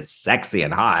 Like that is sexy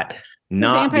and hot.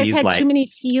 Not vampires these had like too many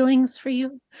feelings for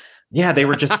you. Yeah, they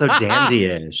were just so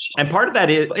dandy-ish. And part of that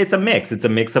is it's a mix. It's a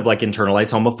mix of like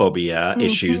internalized homophobia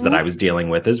issues that I was dealing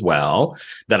with as well,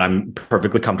 that I'm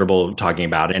perfectly comfortable talking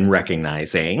about and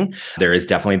recognizing. There is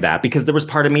definitely that because there was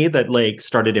part of me that like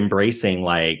started embracing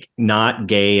like not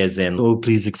gay as in, oh,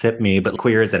 please accept me, but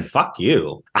queer as in fuck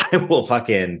you. I will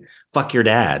fucking fuck your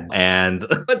dad. And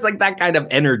it's like that kind of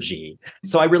energy.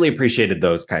 So I really appreciated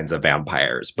those kinds of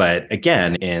vampires. But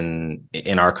again,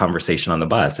 in our conversation on the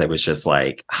bus, I was just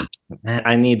like,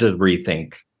 I need to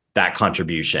rethink that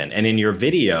contribution. And in your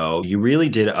video, you really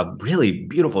did a really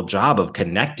beautiful job of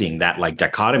connecting that like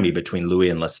dichotomy between Louis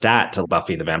and Lestat to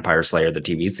Buffy the Vampire Slayer, the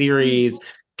TV series,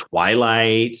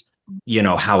 Twilight, you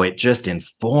know, how it just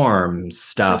informs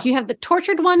stuff. Like you have the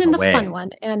tortured one and the fun one.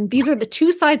 And these are the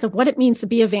two sides of what it means to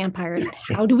be a vampire. And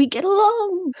how do we get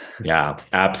along? Yeah,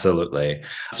 absolutely.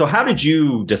 So how did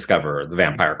you discover the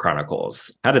Vampire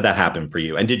Chronicles? How did that happen for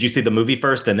you? And did you see the movie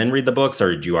first and then read the books,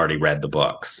 or did you already read the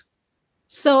books?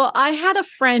 So I had a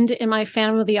friend in my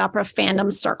Phantom of the Opera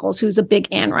fandom circles who's a big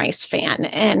Anne Rice fan.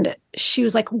 And she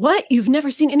was like, what? You've never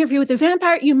seen Interview with the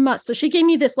Vampire? You must. So she gave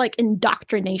me this like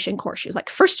indoctrination course. She was like,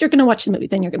 first you're going to watch the movie,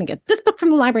 then you're going to get this book from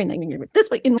the library, and then you're going to get this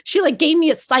book. And she like gave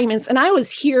me assignments and I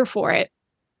was here for it.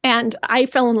 And I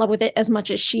fell in love with it as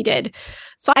much as she did.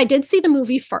 So I did see the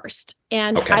movie first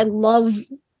and I love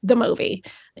the movie.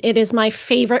 It is my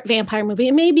favorite vampire movie.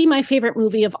 It may be my favorite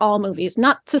movie of all movies.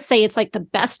 Not to say it's like the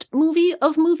best movie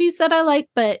of movies that I like,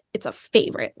 but it's a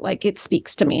favorite. Like it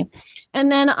speaks to me.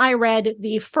 And then I read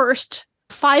the first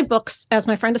 5 books as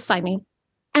my friend assigned me.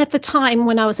 At the time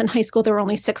when I was in high school, there were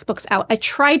only 6 books out. I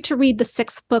tried to read the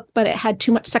 6th book, but it had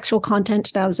too much sexual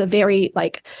content. And I was a very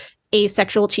like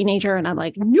asexual teenager. And I'm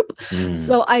like, nope.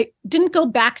 So I didn't go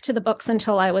back to the books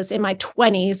until I was in my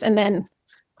 20s. And then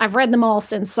I've read them all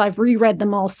since. I've reread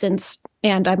them all since,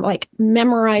 and I'm like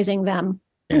memorizing them.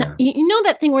 Yeah. You know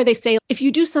that thing where they say, if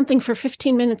you do something for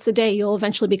 15 minutes a day, you'll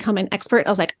eventually become an expert. I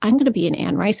was like, I'm going to be an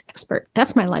Anne Rice expert.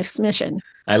 That's my life's mission.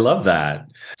 I love that.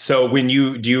 So do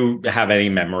you have any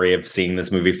memory of seeing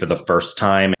this movie for the first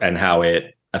time and how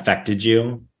it affected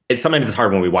you? Sometimes it's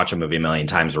hard when we watch a movie a million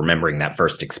times, remembering that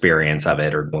first experience of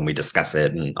it or when we discuss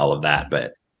it and all of that.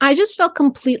 But I just felt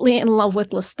completely in love with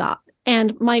Lestat.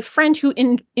 And my friend who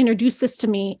introduced this to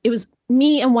me, it was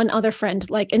me and one other friend,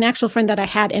 like an actual friend that I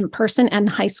had in person and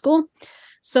in high school.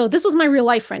 So this was my real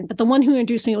life friend, but the one who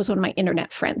introduced me was one of my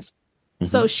internet friends. Mm-hmm.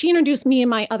 So she introduced me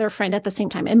and my other friend at the same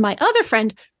time. And my other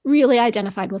friend really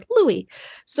identified with Louis.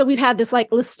 So we had this like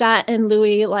Lestat and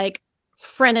Louis like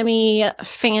frenemy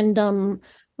fandom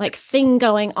like thing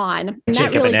going on. And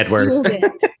Jacob that really and Edward. fueled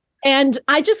it. And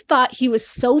I just thought he was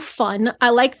so fun. I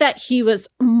like that he was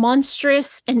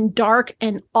monstrous and dark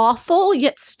and awful,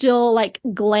 yet still like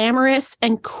glamorous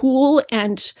and cool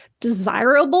and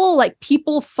desirable. Like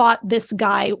people thought this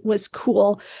guy was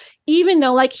cool, even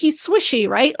though like he's swishy,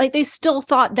 right? Like they still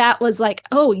thought that was like,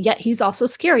 oh, yet he's also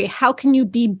scary. How can you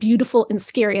be beautiful and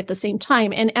scary at the same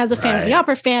time? And as a fan of the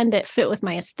opera fan, that fit with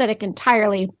my aesthetic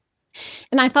entirely.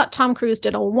 And I thought Tom Cruise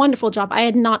did a wonderful job. I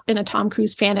had not been a Tom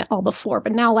Cruise fan at all before,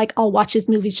 but now like I'll watch his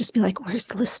movies, just be like, where's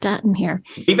Lestat in here?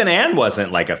 Even Anne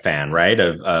wasn't like a fan, right?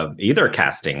 Of either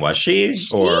casting, was she?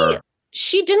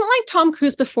 She didn't like Tom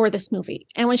Cruise before this movie.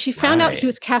 And when she found out he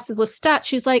was cast as Lestat,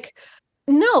 she's like,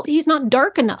 no, he's not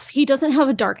dark enough. He doesn't have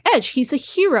a dark edge. He's a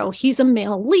hero. He's a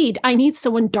male lead. I need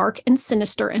someone dark and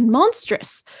sinister and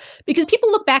monstrous. Because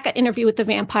people look back at Interview with the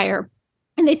Vampire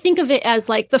and they think of it as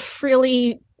like the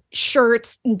frilly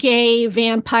shirts, gay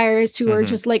vampires who are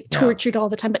just like tortured all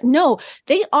the time. But no,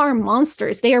 they are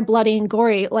monsters. They are bloody and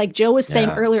gory. Like Joe was saying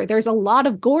earlier, there's a lot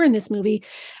of gore in this movie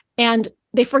and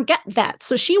they forget that.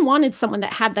 So she wanted someone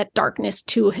that had that darkness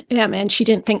to him and she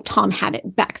didn't think Tom had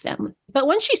it back then. But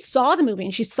when she saw the movie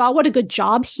and she saw what a good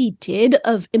job he did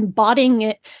of embodying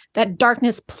it, that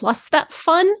darkness plus that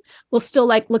fun while still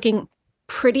like looking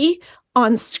pretty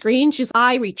on screen,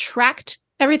 I retract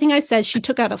everything I said. She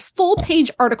took out a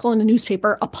full-page article in the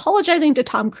newspaper apologizing to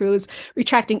Tom Cruise,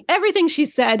 retracting everything she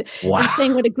said, and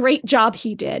saying what a great job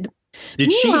he did.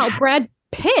 Meanwhile, Brad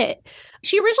Pitt,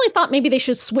 she originally thought maybe they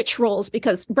should switch roles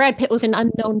because Brad Pitt was an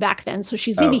unknown back then. So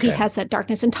he has that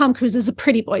darkness. And Tom Cruise is a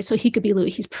pretty boy, so he could be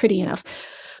Louis. He's pretty enough.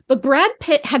 But Brad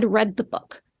Pitt had read the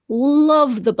book,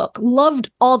 loved the book, loved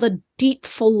all the deep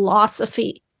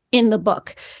philosophy in the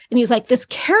book. And he's like, this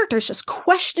character is just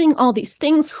questioning all these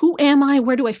things. Who am I?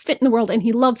 Where do I fit in the world? And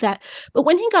he loved that. But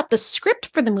when he got the script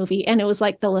for the movie and it was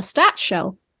like the Lestat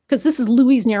show, because this is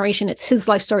Louis' narration, it's his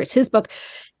life story, it's his book.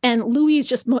 And Louis is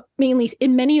just mainly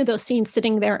in many of those scenes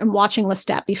sitting there and watching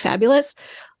Lestat be fabulous.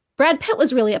 Brad Pitt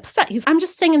was really upset. I'm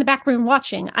just staying in the back room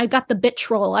watching. I got the bitch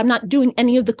role. I'm not doing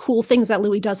any of the cool things that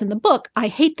Louis does in the book. I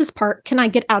hate this part. Can I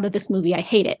get out of this movie? I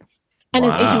hate it. And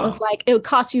his agent was like, it would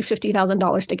cost you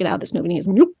 $50,000 to get out of this movie. And he's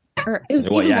nope.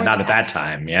 Not at that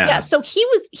time. Yeah. So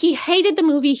he hated the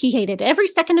movie. He hated every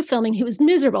second of filming. He was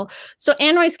miserable. So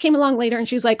Anne Rice came along later and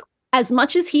she was like, as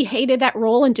much as he hated that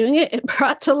role and doing it, it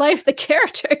brought to life the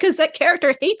character because that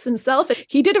character hates himself.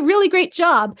 He did a really great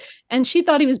job. And she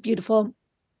thought he was beautiful.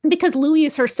 Because Louis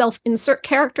is her self-insert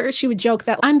character, she would joke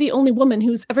that I'm the only woman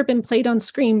who's ever been played on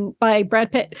screen by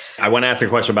Brad Pitt. I want to ask a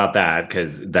question about that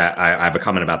because I have a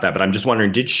comment about that. But I'm just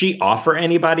wondering, did she offer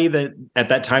anybody that at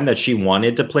that time that she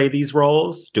wanted to play these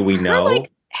roles? Do we know?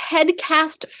 Like head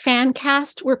cast, fan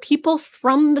cast were people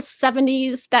from the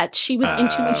 70s that she was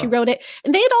into when she wrote it.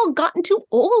 And they had all gotten too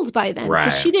old by then.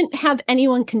 Right. So she didn't have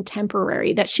anyone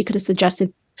contemporary that she could have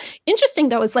suggested. Interesting,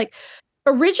 though, is like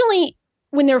originally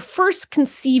when they're first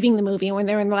conceiving the movie, when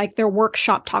they're in like their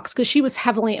workshop talks, because she was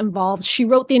heavily involved, she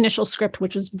wrote the initial script,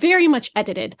 which was very much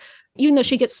edited, even though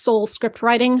she gets sole script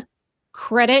writing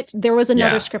credit. There was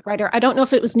another Yeah. scriptwriter. I don't know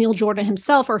if it was Neil Jordan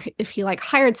himself or if he like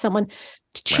hired someone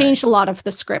to change a lot of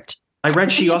the script. I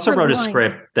read she also wrote a lines.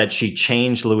 script that she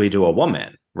changed Louis to a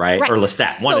woman, right? Or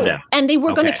Lestat, one of them. And they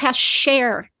were going to Okay. cast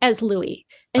Cher as Louis.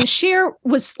 And Cher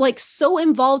was like so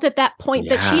involved at that point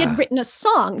that she had written a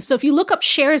song. So if you look up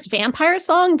Cher's vampire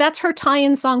song, that's her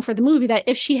tie-in song for the movie, that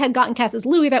if she had gotten cast as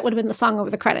Louis, that would have been the song over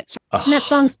the credits. And that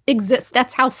song exists.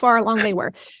 That's how far along they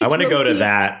were. I want to go to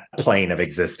that plane of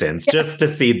existence just to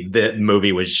see the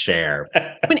movie with Cher.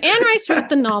 When Anne Rice wrote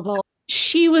the novel,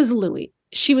 she was Louis.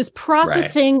 She was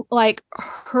processing like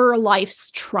her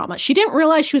life's trauma. She didn't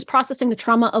realize she was processing the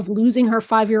trauma of losing her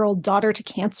 5-year-old daughter to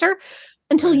cancer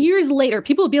until years later.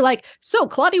 People would be like, so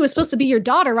Claudia was supposed to be your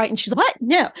daughter, right? And she's like, what?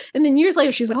 No. And then years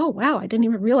later, she's like, oh, wow, I didn't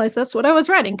even realize that's what I was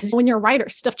writing. Because when you're a writer,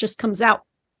 stuff just comes out.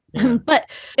 Yeah.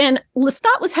 And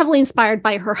Lestat was heavily inspired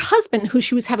by her husband, who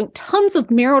she was having tons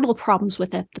of marital problems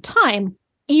with at the time.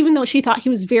 Even though she thought he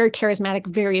was very charismatic,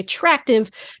 very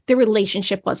attractive, their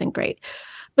relationship wasn't great.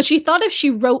 But she thought if she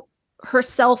wrote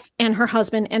herself and her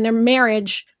husband and their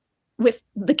marriage with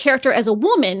the character as a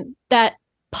woman, that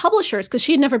publishers, because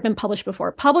she had never been published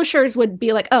before, publishers would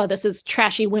be like, oh, this is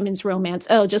trashy women's romance.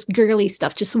 Oh, just girly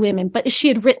stuff, just women. But if she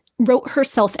had wrote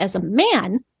herself as a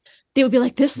man, they would be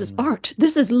like, this is art.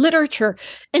 This is literature.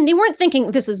 And they weren't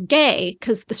thinking this is gay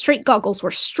because the straight goggles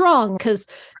were strong, because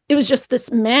it was just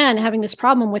this man having this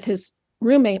problem with his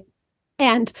roommate.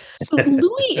 And so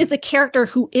Louis is a character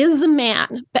who is a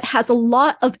man, but has a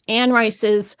lot of Anne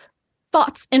Rice's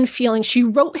thoughts and feelings. She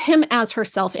wrote him as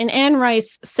herself. And Anne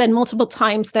Rice said multiple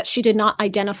times that she did not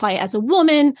identify as a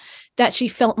woman, that she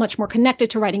felt much more connected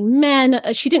to writing men.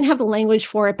 She didn't have the language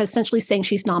for it, but essentially saying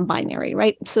she's non-binary,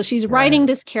 right? So she's writing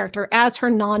this character as her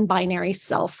non-binary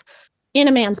self in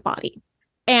a man's body.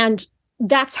 And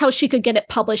that's how she could get it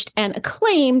published and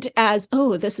acclaimed as,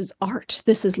 oh, this is art.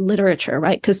 This is literature,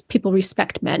 right? Because people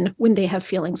respect men when they have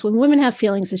feelings. When women have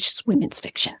feelings, it's just women's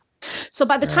fiction. So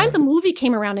by the time the movie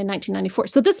came around in 1994,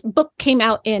 so this book came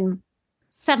out in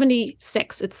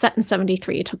 76. It's set in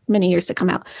 73. It took many years to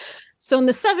come out. So in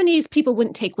the 70s, people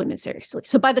wouldn't take women seriously.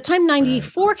 So by the time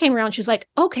 94 came around, she's like,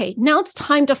 okay, now it's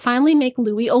time to finally make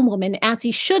Louis a woman, as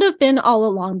he should have been all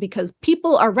along, because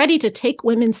people are ready to take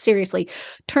women seriously.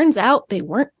 Turns out they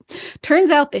weren't. Turns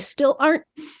out they still aren't.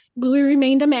 Louis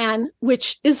remained a man,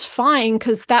 which is fine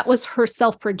because that was her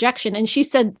self-projection. And she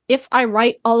said, if I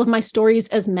write all of my stories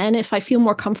as men, if I feel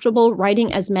more comfortable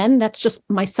writing as men, that's just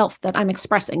myself that I'm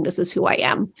expressing. This is who I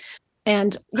am.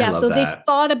 And yeah, so they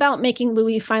thought about making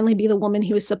Louis finally be the woman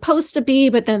he was supposed to be,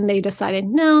 but then they decided,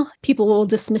 no, people will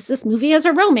dismiss this movie as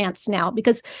a romance now,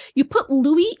 because you put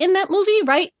Louis in that movie,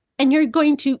 right? And you're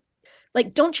going to,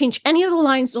 like, don't change any of the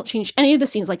lines, don't change any of the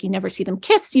scenes. Like, you never see them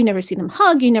kiss, you never see them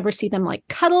hug, you never see them, like,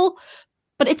 cuddle.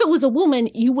 But if it was a woman,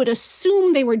 you would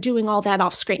assume they were doing all that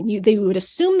off screen. They would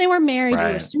assume they were married, you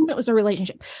would assume it was a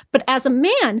relationship. But as a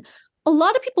man, a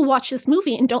lot of people watch this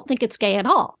movie and don't think it's gay at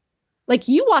all. Like,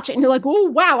 you watch it and you're like, oh,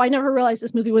 wow, I never realized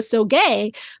this movie was so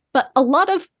gay. But a lot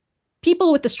of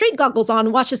people with the straight goggles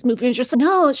on watch this movie and just like,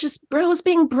 no, it's just bros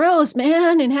being bros,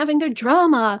 man, and having their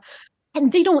drama.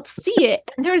 And they don't see it.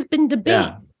 And there's been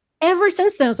debate ever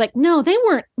since then. I was like, no, they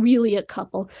weren't really a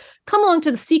couple. Come along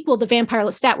to the sequel, The Vampire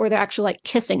Lestat, where they're actually like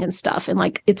kissing and stuff. And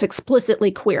like, it's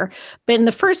explicitly queer. But in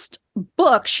the first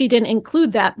book, she didn't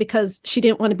include that because she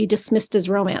didn't want to be dismissed as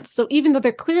romance. So even though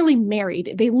they're clearly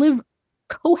married, they live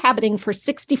cohabiting for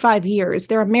 65 years.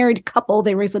 They're a married couple.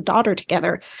 They raise a daughter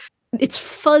together. It's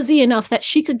fuzzy enough that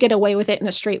she could get away with it in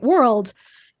a straight world.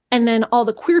 And then all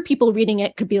the queer people reading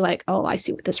it could be like, oh, I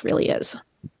see what this really is.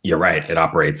 You're right. It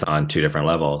operates on two different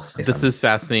levels. This is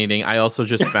fascinating. I also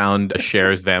just found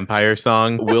Cher's vampire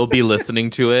song. We'll be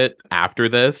listening to it after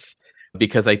this,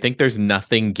 because I think there's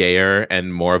nothing gayer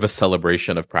and more of a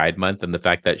celebration of Pride Month than the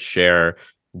fact that Cher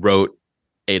wrote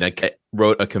a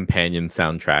companion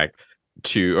soundtrack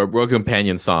wrote a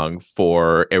companion song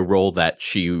for a role that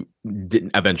she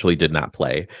eventually did not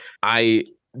play.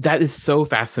 That is so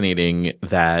fascinating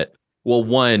that, well,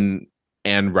 one,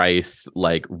 Anne Rice,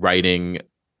 like, writing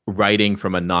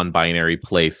from a non-binary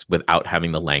place without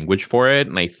having the language for it.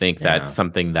 And I think that's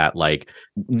something that, like,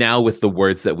 now with the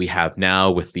words that we have now,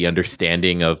 with the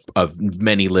understanding of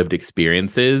many lived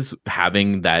experiences,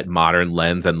 having that modern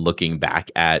lens and looking back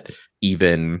at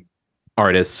even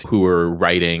artists who were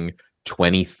writing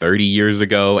 20, 30 years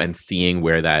ago and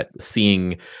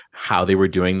seeing how they were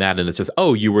doing that. And it's just,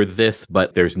 oh, you were this,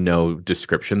 but there's no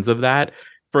descriptions of that,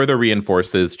 further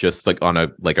reinforces, just like on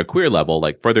a queer level,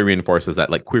 like further reinforces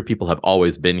that, like, queer people have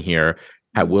always been here,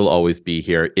 will always be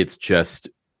here. It's just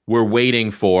we're waiting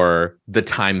for the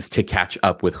times to catch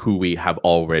up with who we've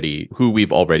already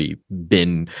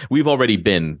been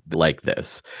like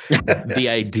this. The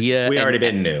idea we already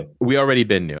been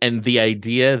new. And the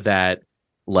idea that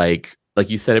like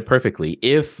you said it perfectly,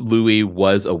 if Louis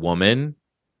was a woman,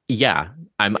 yeah,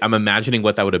 I'm imagining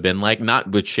what that would have been like.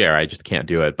 Not with Cher, I just can't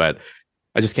do it, but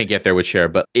I just can't get there with Cher.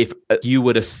 But if you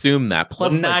would assume that,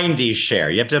 plus 90s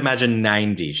Cher, you have to imagine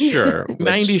 90s. Sure,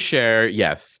 90s Cher,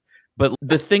 yes. But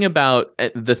the thing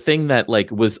that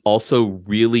like was also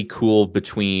really cool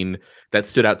that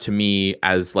stood out to me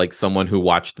as like someone who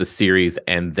watched the series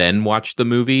and then watched the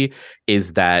movie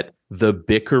is that the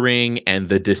bickering and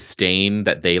the disdain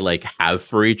that they like have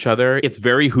for each other. It's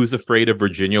very Who's Afraid of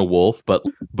Virginia Woolf, but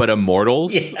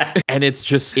immortals. Yeah. And it's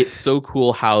so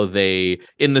cool how they,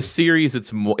 in the series,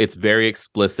 it's very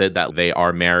explicit that they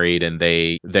are married and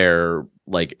they're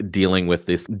like dealing with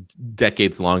this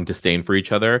decades long disdain for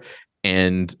each other.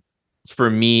 And for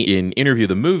me in Interview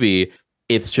the Movie,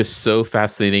 it's just so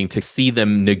fascinating to see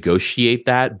them negotiate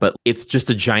that, but it's just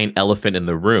a giant elephant in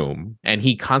the room. And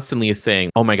he constantly is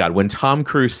saying, oh my God, when Tom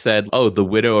Cruise said, oh, the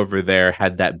widow over there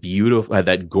had that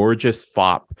gorgeous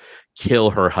fop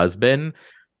kill her husband,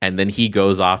 and then he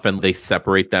goes off and they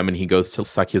separate them and he goes to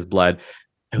suck his blood.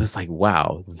 It was like,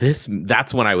 wow,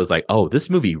 that's when I was like, oh, this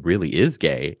movie really is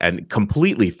gay, and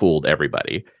completely fooled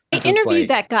everybody. I interviewed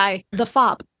that guy, the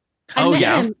fop. I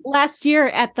met him last year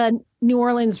at the New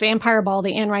Orleans Vampire Ball,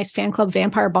 the Anne Rice Fan Club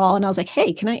Vampire Ball. And I was like,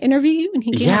 hey, can I interview you? And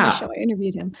he came on the show. I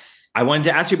interviewed him. I wanted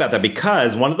to ask you about that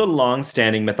because one of the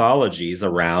long-standing mythologies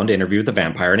around Interview with the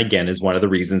Vampire, and again, is one of the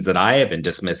reasons that I have been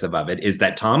dismissive of it, is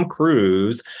that Tom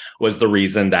Cruise was the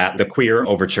reason that the queer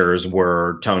overtures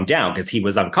were toned down because he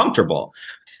was uncomfortable.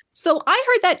 So I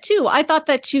heard that too. I thought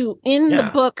that too. In the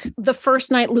book, The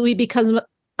First Night, Louis becomes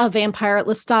a vampire.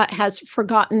 Lestat has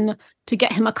forgotten to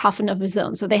get him a coffin of his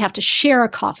own. So they have to share a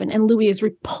coffin. And Louis is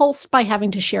repulsed by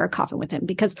having to share a coffin with him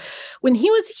because when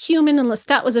he was human and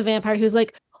Lestat was a vampire, he was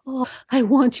like, oh, I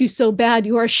want you so bad.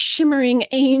 You are a shimmering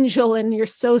angel and you're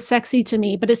so sexy to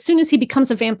me. But as soon as he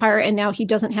becomes a vampire and now he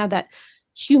doesn't have that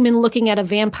human looking at a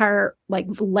vampire like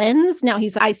lens, now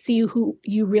he's, I see who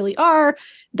you really are.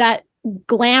 That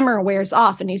glamour wears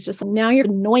off. And he's just, now you're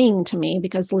annoying to me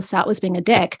because Lestat was being a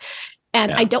dick.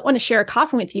 And I don't want to share a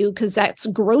coffin with you because that's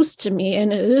gross to me.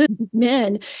 And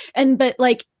men. But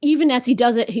like, even as he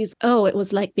does it, he's, oh, it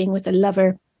was like being with a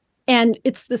lover. And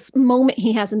it's this moment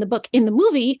he has in the book. In the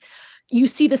movie, you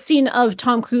see the scene of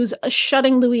Tom Cruise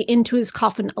shutting Louis into his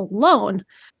coffin alone,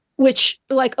 which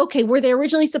like, okay, were they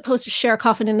originally supposed to share a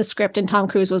coffin in the script? And Tom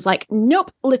Cruise was like, nope,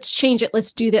 let's change it.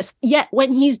 Let's do this. Yet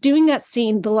when he's doing that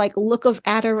scene, the like look of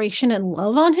adoration and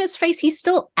love on his face, he's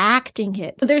still acting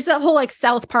it. So there's that whole like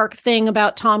South Park thing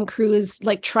about Tom Cruise,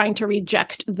 like trying to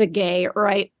reject the gay,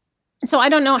 right? So I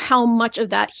don't know how much of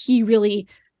that he really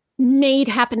made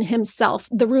happen himself.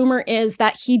 The rumor is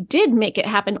that he did make it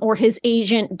happen, or his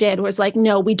agent did, was like,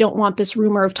 no, we don't want this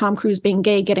rumor of Tom Cruise being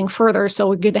gay getting further, so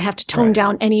we're going to have to tone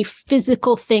down any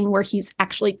physical thing where he's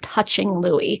actually touching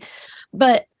Louis.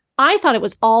 But I thought it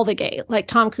was all the gay, like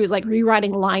Tom Cruise, like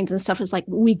rewriting lines and stuff, is like,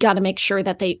 we got to make sure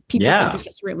that people think they're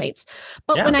just roommates.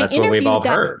 But when I interviewed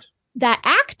that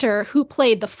actor who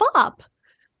played the fop,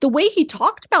 the way he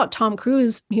talked about Tom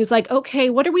Cruise, he was like,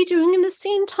 okay, what are we doing in this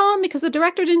scene, Tom? Because the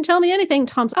director didn't tell me anything.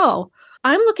 Tom's, oh,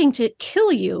 I'm looking to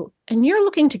kill you and you're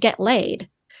looking to get laid.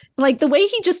 Like the way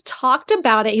he just talked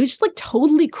about it, he was just like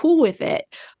totally cool with it.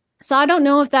 So I don't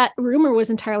know if that rumor was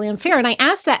entirely unfair. And I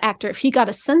asked that actor if he got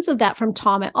a sense of that from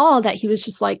Tom at all, that he was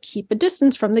just like, keep a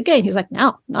distance from the gay. And he was like,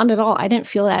 no, not at all. I didn't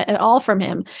feel that at all from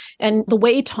him. And the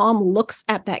way Tom looks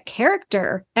at that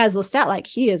character as Lestat, like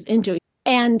he is into it.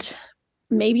 And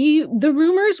maybe the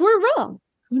rumors were wrong.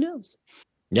 Who knows?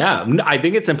 Yeah, I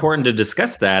think it's important to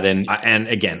discuss that. And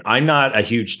again, I'm not a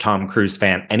huge Tom Cruise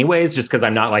fan anyways, just because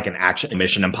I'm not like an action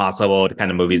Mission Impossible, the kind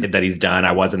of movies that he's done.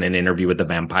 I wasn't an Interview with the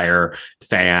Vampire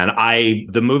fan.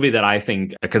 The movie that I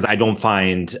think, because I don't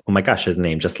find, oh my gosh, his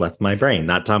name just left my brain.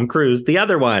 Not Tom Cruise, the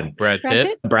other one. Brad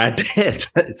Pitt. Brad Pitt.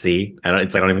 See, I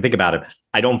don't even think about it.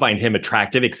 I don't find him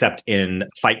attractive except in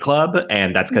Fight Club.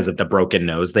 And that's because of the broken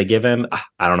nose they give him.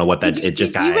 I don't know what that, it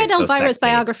just got. You read Elvira's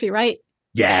biography, right?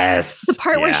 Yes. The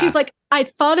part where she's like, I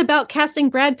thought about casting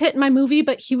Brad Pitt in my movie,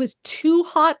 but he was too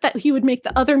hot that he would make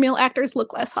the other male actors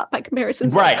look less hot by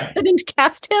comparison. So I didn't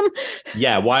cast him.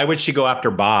 Yeah. Why would she go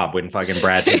after Bob when fucking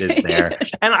Brad Pitt is there?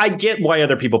 And I get why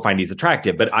other people find he's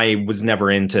attractive, but I was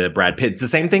never into Brad Pitt. It's the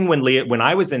same thing when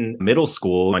I was in middle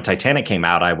school, when Titanic came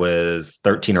out, I was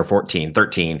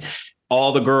 13.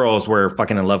 all the girls were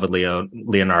fucking in love with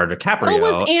Leonardo DiCaprio. Oh,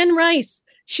 was Anne Rice.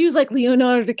 She was like,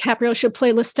 Leonardo DiCaprio should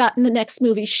play Lestat in the next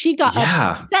movie. She got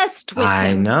obsessed with him.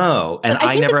 I know. And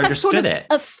I never understood it.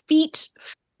 A feat,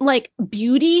 like,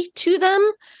 beauty to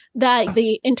them, that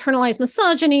the internalized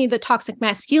misogyny, the toxic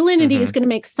masculinity is going to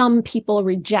make some people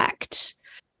reject.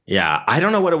 Yeah, I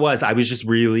don't know what it was. I was just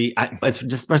really,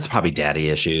 it's probably daddy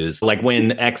issues. Like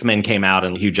when X-Men came out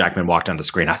and Hugh Jackman walked on the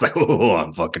screen, I was like, oh,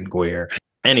 I'm fucking queer.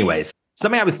 Anyways,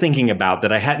 something I was thinking about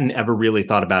that I hadn't ever really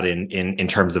thought about in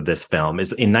terms of this film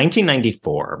is in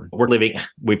 1994,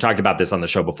 we've talked about this on the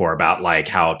show before about like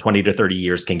how 20 to 30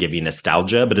 years can give you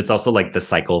nostalgia, but it's also like the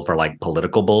cycle for like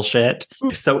political bullshit.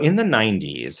 So in the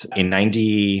 90s, in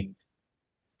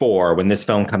 94, when this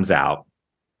film comes out,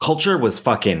 culture was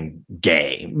fucking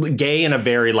gay in a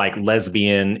very like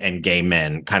lesbian and gay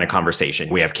men kind of conversation.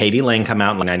 We have Katie Lang come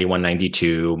out in 91,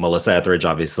 92, Melissa Etheridge,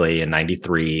 obviously in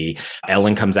 93.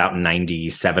 Ellen comes out in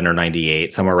 97 or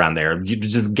 98, somewhere around there.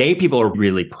 Just gay people are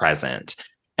really present.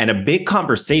 And a big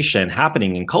conversation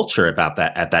happening in culture about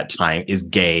that at that time is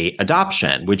gay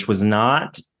adoption, which was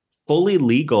not fully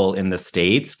legal in the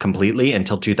States completely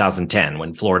until 2010,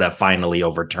 when Florida finally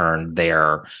overturned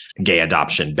their gay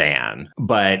adoption ban.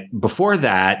 But before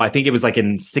that, I think it was like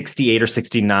in 68 or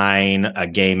 69, a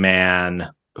gay man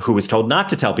who was told not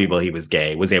to tell people he was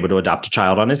gay was able to adopt a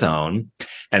child on his own.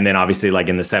 And then obviously like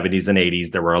in the 70s and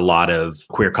 80s, there were a lot of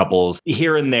queer couples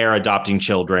here and there adopting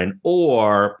children.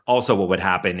 Or also what would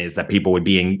happen is that people would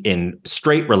be in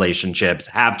straight relationships,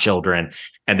 have children,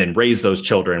 and then raise those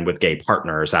children with gay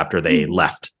partners after they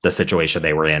left the situation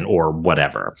they were in or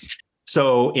whatever.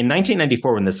 So in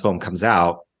 1994, when this film comes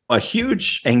out, a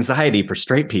huge anxiety for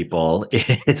straight people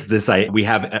is this. We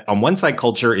have on one side,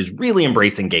 culture is really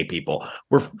embracing gay people.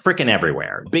 We're freaking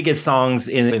everywhere. Biggest songs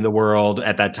in the world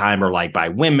at that time are like by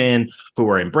women who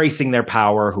are embracing their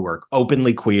power, who are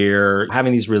openly queer,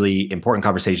 having these really important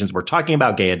conversations. We're talking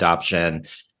about gay adoption.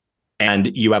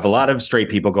 And you have a lot of straight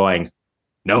people going,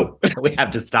 no, we have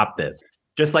to stop this.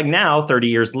 Just like now, 30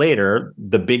 years later,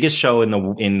 the biggest show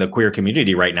in the queer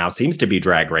community right now seems to be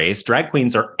Drag Race. Drag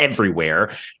queens are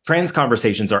everywhere. Trans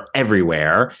conversations are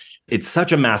everywhere. It's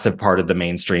such a massive part of the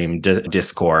mainstream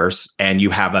discourse, and you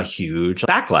have a huge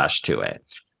backlash to it.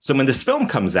 So when this film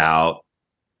comes out,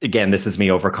 again, this is me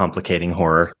overcomplicating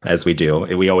horror, as we do.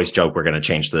 We always joke we're going to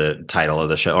change the title of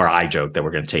the show, or I joke that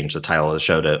we're going to change the title of the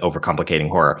show to Overcomplicating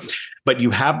Horror. But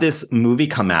you have this movie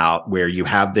come out where you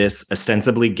have this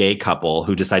ostensibly gay couple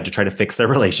who decide to try to fix their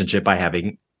relationship by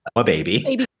having a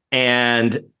baby.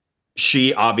 And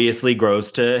she obviously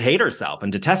grows to hate herself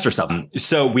and detest herself.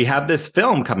 So we have this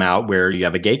film come out where you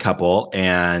have a gay couple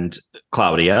and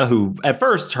Claudia, who at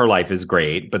first her life is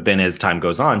great, but then as time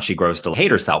goes on, she grows to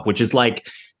hate herself, which is like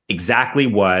exactly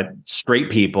what straight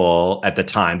people at the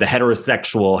time, the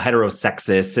heterosexual,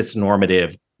 heterosexist,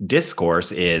 cisnormative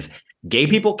discourse is. Gay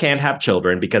people can't have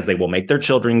children because they will make their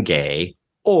children gay,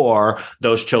 or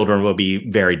those children will be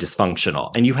very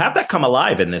dysfunctional. And you have that come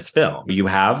alive in this film. You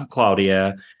have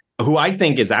Claudia, who I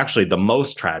think is actually the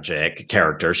most tragic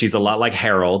character. She's a lot like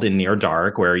Harold in Near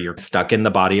Dark, where you're stuck in the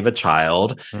body of a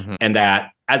child. And that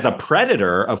as a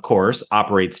predator, of course,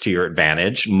 operates to your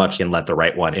advantage, much in Let the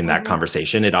Right One in that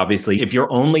conversation. It obviously, if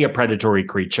you're only a predatory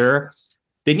creature,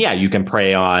 then yeah, you can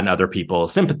prey on other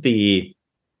people's sympathy.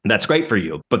 That's great for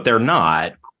you, but they're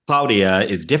not. Claudia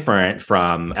is different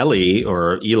from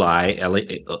Elias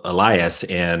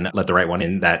in Let the Right One,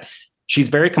 in that she's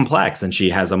very complex and she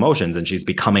has emotions and she's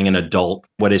becoming an adult.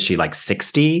 What is she, like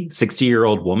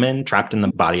 60-year-old woman trapped in the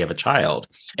body of a child?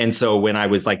 And so when I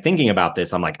was like thinking about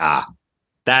this, I'm like,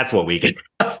 that's what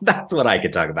that's what I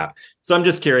could talk about. So I'm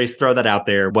just curious, throw that out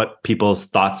there, what people's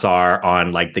thoughts are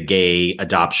on like the gay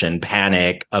adoption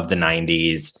panic of the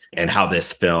 90s and how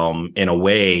this film in a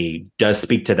way does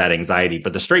speak to that anxiety for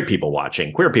the straight people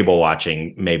watching. Queer people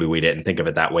watching, maybe we didn't think of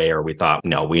it that way, or we thought,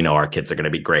 no, we know our kids are going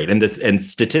to be great. And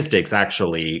statistics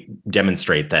actually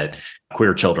demonstrate that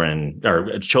queer children,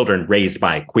 or children raised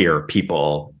by queer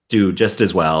people, do just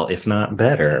as well, if not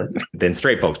better, than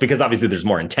straight folks, because obviously there's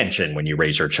more intention when you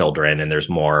raise your children, and there's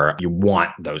more, you want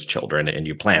those children and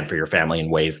you plan for your family in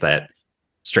ways that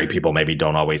straight people maybe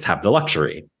don't always have the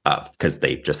luxury of, because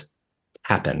they just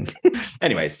happen.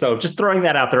 Anyway, so just throwing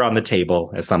that out there on the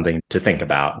table as something to think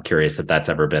about. I'm curious if that's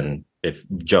ever been, if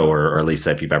Joe or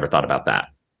Lisa, if you've ever thought about that.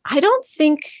 I don't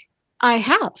think I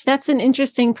have. That's an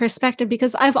interesting perspective,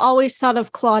 because I've always thought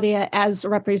of Claudia as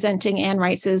representing Anne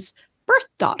Rice's birth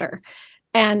daughter,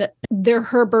 and they're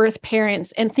her birth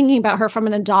parents, and thinking about her from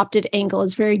an adopted angle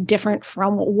is very different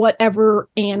from whatever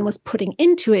Anne was putting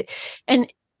into it.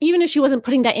 And even if she wasn't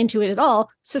putting that into it at all,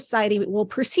 society will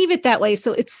perceive it that way.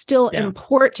 So it's still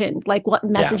important, like what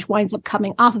message winds up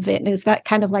coming off of it. And is that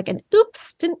kind of like an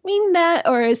oops, didn't mean that?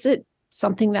 Or is it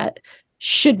something that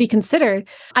should be considered?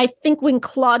 I think when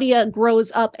Claudia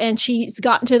grows up and she's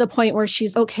gotten to the point where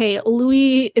she's, okay,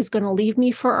 Louis is going to leave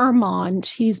me for Armand.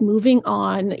 He's moving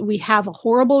on. We have a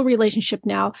horrible relationship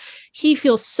now. He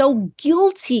feels so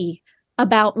guilty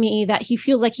about me that he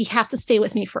feels like he has to stay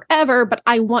with me forever, but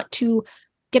I want to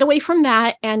get away from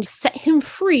that and set him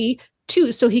free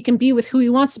too, so he can be with who he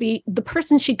wants to be. The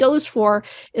person she goes for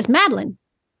is Madeline.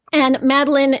 And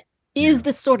Madeline is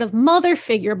this sort of mother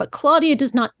figure, but Claudia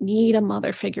does not need a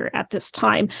mother figure at this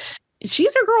time.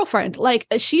 She's her girlfriend. Like,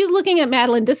 she's looking at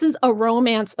Madeline. This is a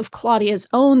romance of Claudia's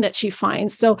own that she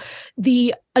finds. So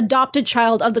the adopted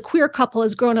child of the queer couple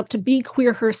has grown up to be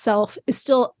queer herself, is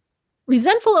still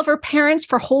resentful of her parents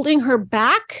for holding her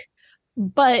back,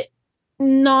 but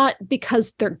not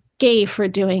because they're gay for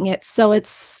doing it. So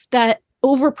it's that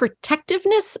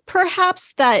overprotectiveness,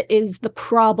 perhaps, that is the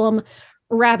problem,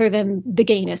 rather than the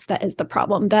gayness that is the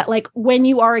problem. That, like, when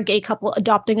you are a gay couple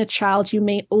adopting a child, you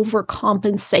may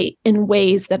overcompensate in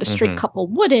ways that a straight couple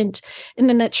wouldn't. And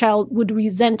then that child would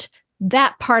resent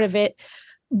that part of it.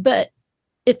 But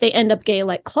if they end up gay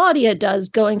like Claudia does,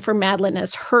 going for Madeline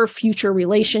as her future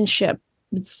relationship,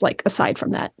 it's like, aside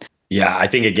from that. Yeah, I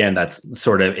think, again, that's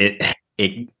sort of it.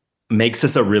 It makes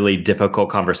this a really difficult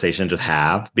conversation to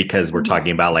have, because we're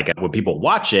talking about, like, when people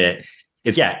watch it,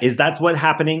 is that what's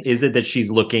happening? Is it that she's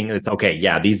looking, it's okay,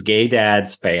 yeah, these gay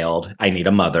dads failed, I need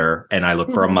a mother, and I look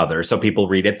for a mother. So people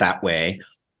read it that way.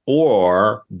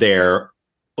 Or they're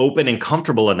open and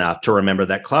comfortable enough to remember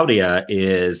that Claudia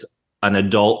is an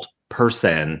adult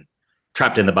person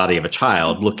trapped in the body of a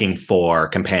child looking for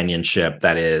companionship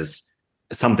that is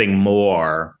something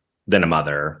more than a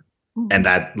mother. And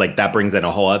that, like, that brings in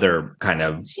a whole other kind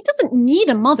of... She doesn't need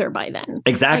a mother by then.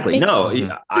 Exactly. Like, no,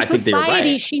 I think they're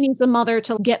right. She needs a mother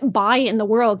to get by in the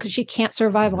world, because she can't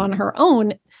survive on her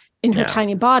own in her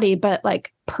tiny body. But,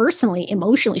 like, personally,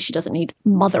 emotionally, she doesn't need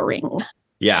mothering.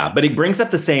 Yeah, but it brings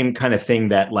up the same kind of thing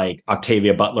that, like,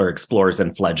 Octavia Butler explores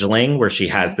in Fledgling, where she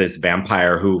has this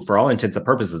vampire who, for all intents and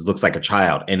purposes, looks like a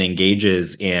child and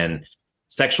engages in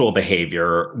sexual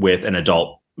behavior with an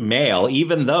adult male,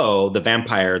 even though the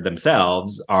vampire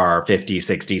themselves are 50,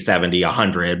 60, 70,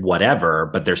 100, whatever,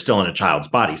 but they're still in a child's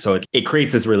body. So it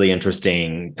creates this really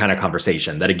interesting kind of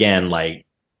conversation that, again, like,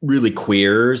 really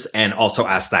queers and also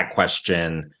asks that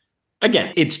question.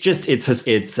 Again,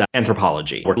 it's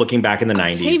anthropology. We're looking back in the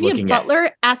 90s. Octavia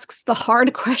Butler asks the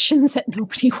hard questions that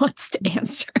nobody wants to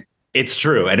answer. It's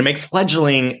true. And it makes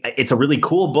Fledgling, it's a really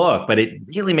cool book, but it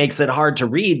really makes it hard to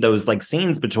read those, like,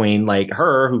 scenes between, like,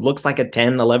 her, who looks like a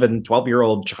 10, 11,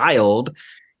 12-year-old child,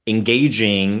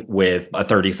 engaging with a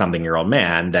 30-something-year-old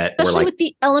man that Especially we're like... with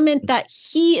the element that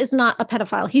he is not a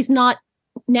pedophile. He's not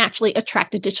naturally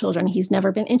attracted to children. He's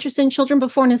never been interested in children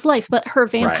before in his life, but her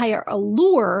vampire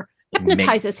allure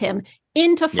hypnotizes him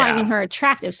into finding her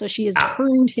attractive. So she has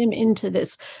turned him into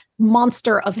this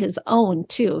monster of his own,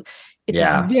 too. It's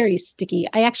very sticky.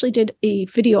 I actually did a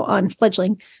video on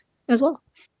Fledgling as well.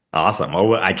 Awesome.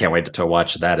 Oh, I can't wait to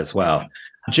watch that as well.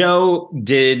 Joe,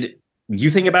 did you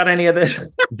think about any of this?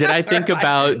 Did I think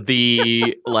about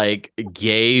the, like,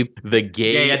 gay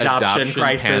adoption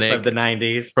crisis panic of the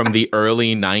 90s from the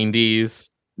early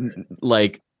 90s?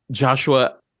 Like,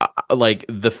 Joshua, like,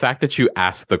 the fact that you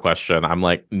asked the question, I'm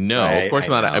like, no, of course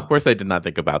not. Of course I did not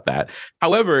think about that.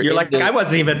 However, you're like, I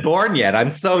wasn't even born yet. I'm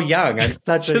so young. I'm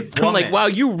such a woman. I'm like, wow,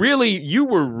 you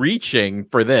were reaching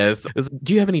for this.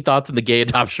 Do you have any thoughts on the gay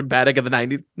adoption panic of the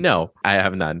 90s? No, I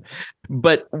have none.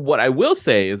 But what I will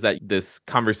say is that this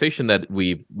conversation that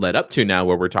we've led up to now,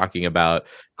 where we're talking about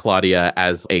Claudia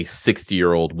as a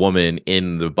 60-year-old woman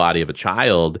in the body of a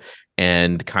child,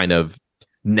 and kind of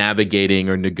navigating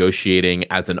or negotiating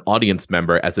as an audience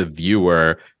member, as a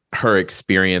viewer, her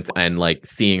experience and, like,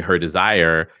 seeing her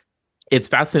desire. It's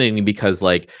fascinating because,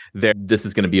 like, this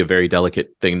is going to be a very delicate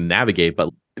thing to navigate, but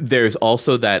there's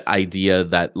also that idea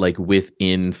that, like,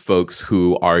 within folks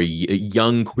who are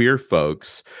young queer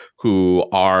folks who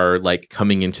are, like,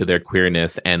 coming into their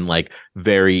queerness and, like,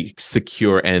 very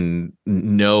secure and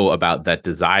know about that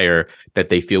desire that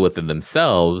they feel within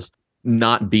themselves,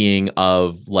 not being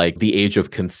of, like, the age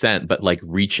of consent, but, like,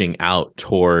 reaching out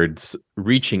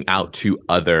to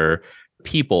other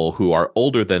people who are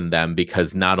older than them,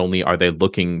 because not only are they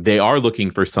looking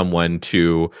for someone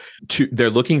they're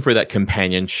looking for that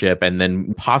companionship, and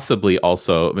then possibly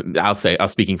also, I'll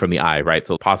speaking from the I, right?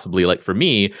 So possibly, like, for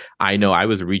me, I know I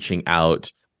was reaching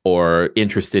out or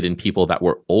interested in people that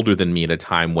were older than me at a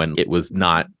time when it was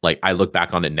not like, I look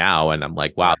back on it now and I'm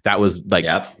like, wow, that was like,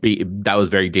 that was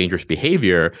very dangerous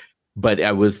behavior. But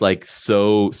I was like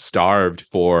so starved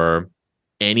for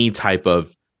any type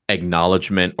of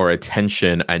acknowledgement or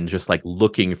attention and just like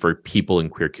looking for people in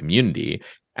queer community.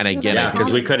 And again,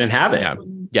 because we couldn't have it.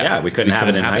 We couldn't have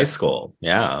it in high school.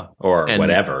 Or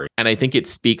whatever. And I think it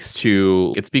speaks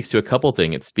to a couple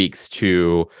things. It speaks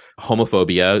to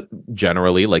homophobia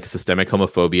generally, like systemic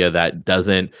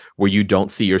homophobia where you don't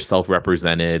see yourself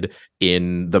represented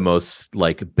in the most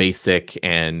like basic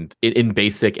and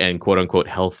quote unquote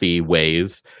healthy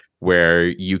ways where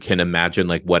you can imagine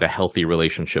like what a healthy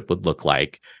relationship would look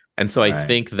like. And so I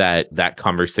think that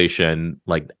conversation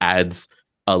like adds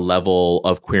a level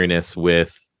of queerness to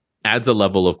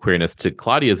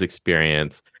Claudia's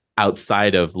experience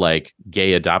outside of like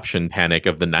gay adoption panic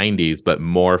of the 90s, but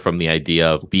more from the idea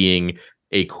of being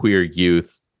a queer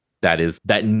youth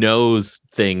that knows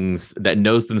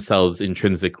themselves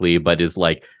intrinsically, but is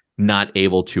like not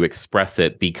able to express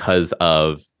it because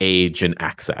of age and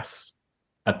access.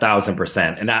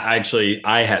 1,000%. And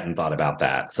I hadn't thought about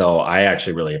that. So I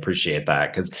actually really appreciate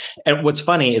that. And what's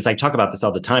funny is I talk about this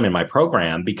all the time in my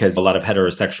program because a lot of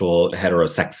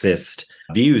heterosexist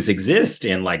views exist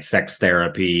in like sex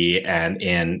therapy and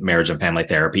in marriage and family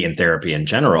therapy and therapy in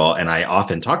general. And I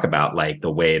often talk about like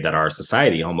the way that our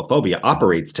society, homophobia,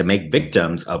 operates to make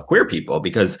victims of queer people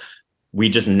because we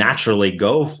just naturally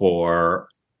go for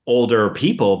older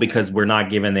people because we're not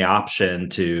given the option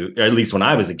to, or at least when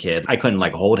I was a kid, I couldn't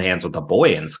like hold hands with a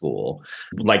boy in school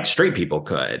like straight people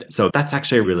could. So that's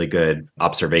actually a really good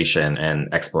observation and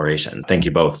exploration. Thank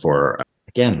you both for,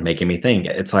 again, making me think.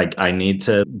 It's like I need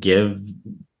to give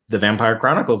the Vampire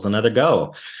Chronicles another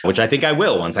go, which I think I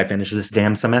will once I finish this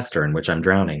damn semester in which I'm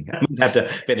drowning. I have to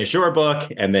finish your book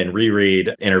and then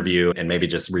reread Interview and maybe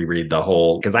just reread the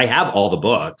whole, because I have all the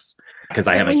books. Because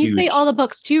I have when you say all the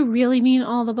books, do you really mean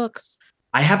all the books?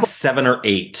 I have 7 or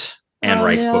 8 Anne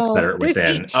Rice books that are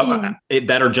within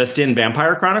that are just in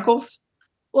Vampire Chronicles.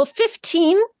 Well,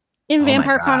 15 in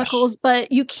Vampire Chronicles, but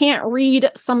you can't read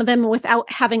some of them without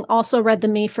having also read the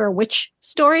Mayfair Witch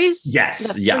stories.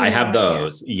 Yes. I have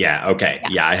those. Yeah. Okay.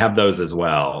 Yeah, I have those as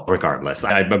well. Regardless,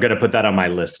 I'm going to put that on my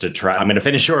list to try. I'm going to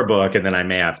finish your book and then I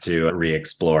may have to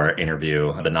re-explore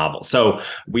Interview, the novel. So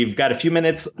we've got a few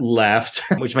minutes left,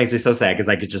 which makes me so sad because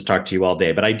I could just talk to you all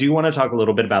day. But I do want to talk a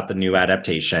little bit about the new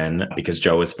adaptation because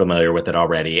Joe is familiar with it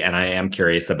already. And I am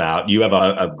curious about, you have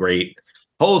a great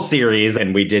whole series,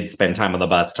 and we did spend time on the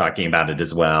bus talking about it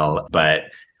as well. But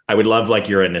I would love like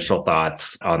your initial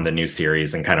thoughts on the new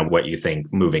series and kind of what you think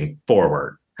moving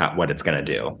forward, what it's going to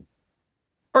do,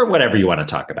 or whatever you want to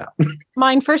talk about.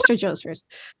 Mine first or Joe's first?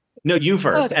 No, you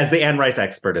first. Okay. As the Anne Rice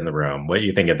expert in the room, what do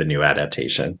you think of the new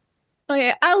adaptation?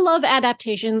 Okay, I love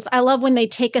adaptations. I love when they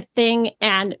take a thing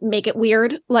and make it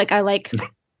weird. Like I like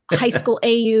high school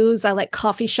AUs. I like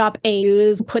coffee shop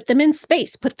AUs, put them in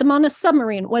space, put them on a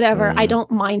submarine, whatever. I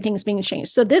don't mind things being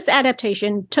changed. So this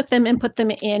adaptation took them and put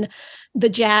them in the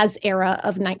jazz era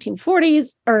of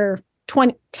 1940s or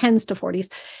 10s to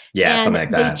 40s. Yeah, and something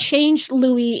like that. They changed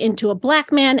Louis into a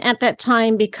black man at that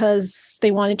time because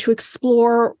they wanted to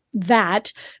explore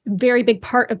that very big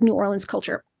part of New Orleans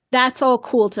culture. That's all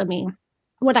cool to me.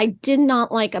 What I did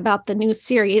not like about the new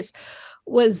series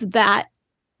was that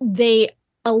they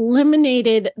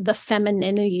eliminated the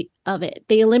femininity of it.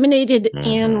 They eliminated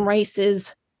Anne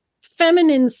Rice's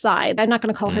feminine side. I'm not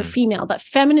going to call her female, but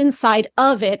feminine side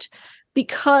of it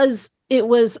because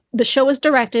the show was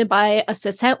directed by a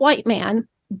cishet white man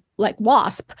like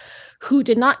Wasp, who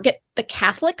did not get the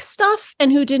Catholic stuff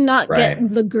and who did not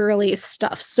get the girly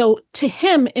stuff. So to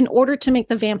him, in order to make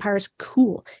the vampires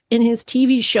cool in his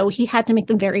TV show, he had to make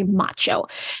them very macho.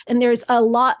 And there's a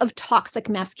lot of toxic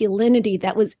masculinity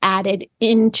that was added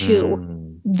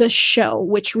into the show,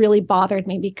 which really bothered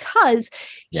me because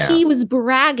he was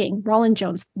bragging, Roland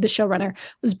Jones, the showrunner,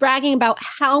 was bragging about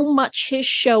how much his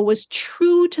show was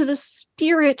true to the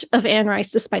spirit of Anne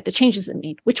Rice, despite the changes it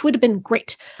made, which would have been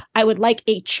great. I would like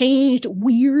a changed,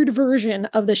 weird version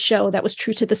of the show that was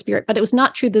true to the spirit, but it was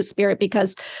not true to the spirit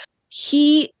because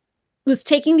he was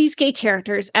taking these gay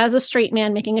characters as a straight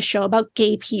man, making a show about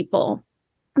gay people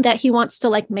that he wants to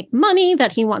like make money,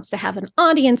 that he wants to have an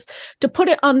audience, to put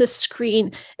it on the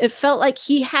screen. It felt like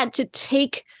he had to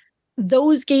take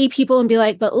those gay people and be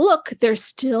like, but look, they're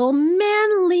still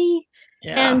manly.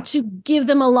 And to give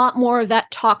them a lot more of that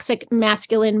toxic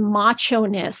masculine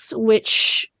macho-ness,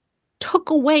 which took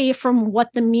away from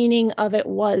what the meaning of it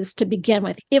was to begin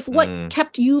with. If what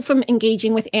kept you from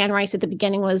engaging with Anne Rice at the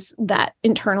beginning was that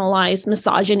internalized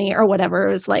misogyny or whatever,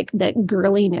 it was like that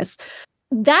girliness,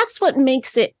 that's what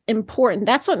makes it important.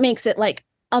 That's what makes it like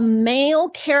a male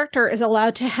character is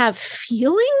allowed to have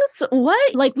feelings.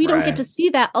 What? Like, we don't get to see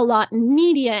that a lot in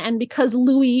media. And because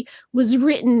Louis was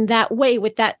written that way,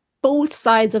 with that both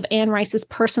sides of Anne Rice's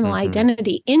personal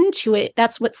identity into it,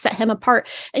 that's what set him apart.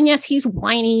 And yes, he's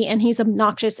whiny and he's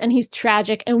obnoxious and he's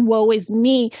tragic and woe is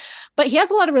me, but he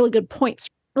has a lot of really good points.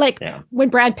 Like when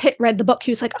Brad Pitt read the book,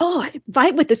 he was like, oh, I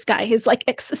vibe with this guy, his like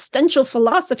existential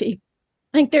philosophy.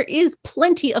 I think there is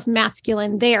plenty of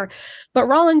masculine there, but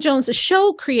Roland Jones, the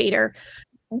show creator,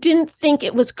 didn't think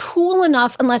it was cool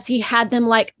enough unless he had them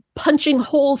like punching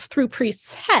holes through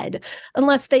Priest's head,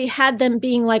 unless they had them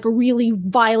being like really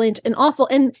violent and awful.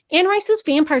 And Anne Rice's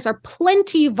vampires are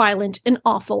plenty violent and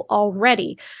awful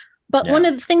already. But one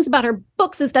of the things about her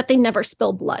books is that they never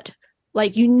spill blood.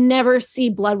 Like, you never see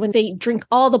blood. When they drink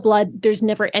all the blood, there's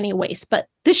never any waste. But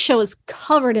this show is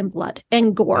covered in blood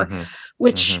and gore,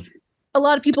 which a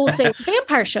lot of people will say it's a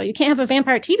vampire show. You can't have a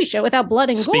vampire TV show without blood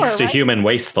and gore. Speaks to human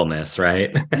wastefulness,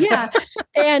 right? Yeah.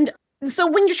 And so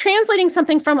when you're translating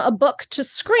something from a book to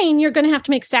screen, you're going to have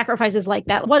to make sacrifices like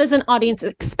that. What does an audience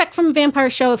expect from a vampire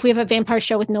show? If we have a vampire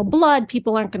show with no blood,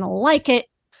 people aren't going to like it.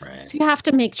 Right. So you have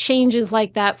to make changes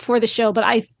like that for the show. But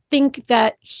I think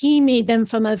that he made them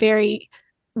from a very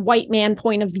white man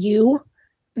point of view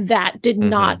that did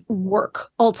not work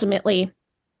ultimately.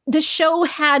 The show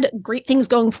had great things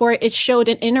going for it. It showed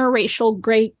an interracial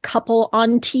gay couple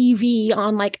on TV,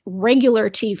 on like regular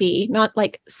TV, not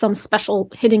like some special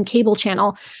hidden cable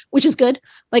channel, which is good.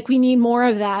 Like, we need more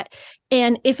of that.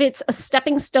 And if it's a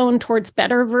stepping stone towards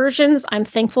better versions, I'm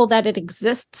thankful that it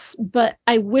exists, but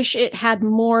I wish it had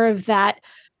more of that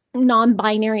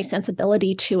non-binary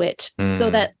sensibility to it, so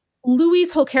that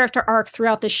Louis's whole character arc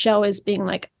throughout the show is being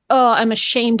like, oh, I'm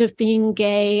ashamed of being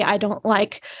gay. I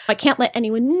can't let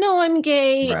anyone know I'm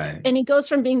gay. Right. And he goes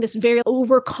from being this very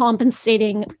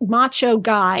overcompensating macho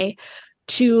guy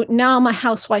to now I'm a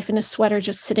housewife in a sweater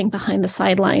just sitting behind the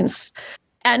sidelines.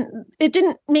 And it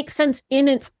didn't make sense in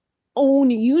its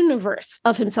own universe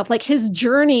of himself. Like, his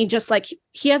journey, just like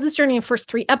he has this journey in the first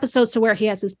 3 episodes to where he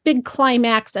has this big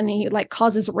climax and he like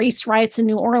causes race riots in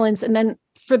New Orleans. And then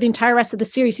for the entire rest of the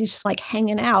series, he's just like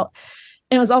hanging out.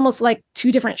 And it was almost like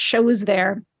 2 different shows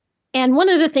there. And one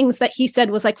of the things that he said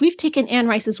was like, we've taken Anne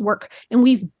Rice's work and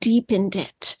we've deepened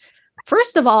it.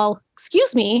 First of all,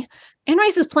 excuse me, Anne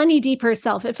Rice is plenty deep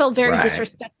herself. It felt very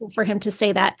disrespectful for him to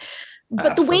say that.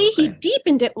 But the way he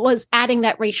deepened it was adding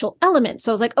that racial element.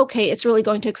 So I was like, okay, it's really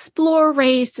going to explore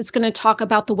race. It's going to talk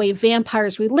about the way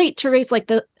vampires relate to race, like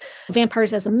the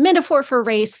vampires as a metaphor for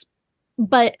race.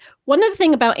 But one of the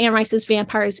things about Anne Rice's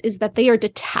vampires is that they are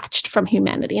detached from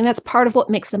humanity. And that's part of what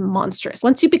makes them monstrous.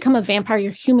 Once you become a vampire,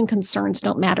 your human concerns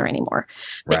don't matter anymore.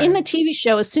 But in the TV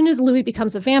show, as soon as Louis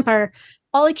becomes a vampire,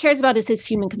 all he cares about is his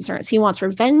human concerns. He wants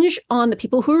revenge on the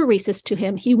people who are racist to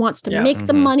him. He wants to make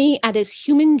the money at his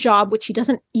human job, which he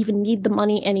doesn't even need the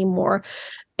money anymore.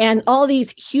 And all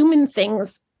these human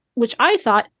things, which I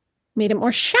thought made it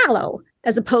more shallow,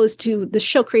 as opposed to the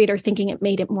show creator thinking it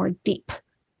made it more deep.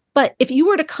 But if you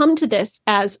were to come to this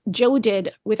as Joe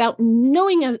did without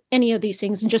knowing any of these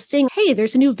things and just saying, hey,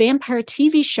 there's a new vampire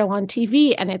TV show on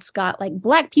TV and it's got like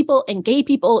Black people and gay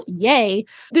people, yay,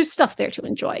 there's stuff there to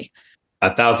enjoy.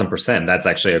 1,000%. That's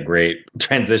actually a great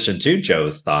transition to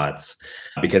Joe's thoughts,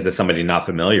 because as somebody not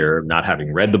familiar, not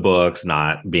having read the books,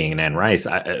 not being an Anne Rice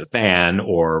fan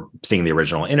or seeing the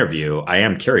original interview, I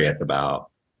am curious about.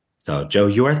 So, Joe,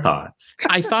 your thoughts?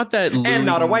 I thought that and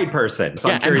not a white person. So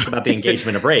I'm curious about the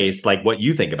engagement of race, like what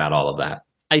you think about all of that.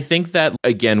 I think that,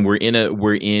 again, we're in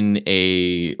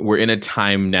a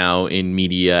time now in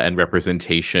media and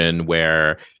representation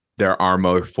where there are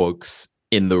more folks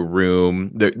in the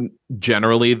room.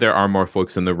 Generally, there are more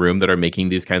folks in the room that are making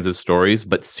these kinds of stories,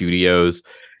 but studios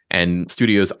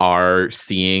are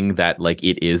seeing that like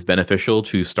it is beneficial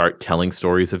to start telling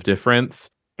stories of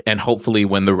difference. And hopefully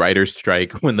when the writers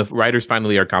strike, when the writers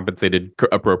finally are compensated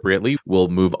appropriately, we'll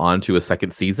move on to a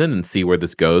second season and see where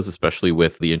this goes, especially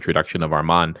with the introduction of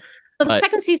Armand. So the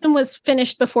second season was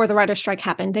finished before the writer's strike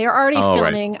happened. They are already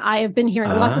filming. Right. I have been hearing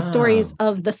lots of stories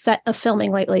of the set of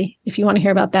filming lately. If you want to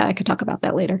hear about that, I could talk about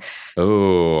that later.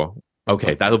 Oh,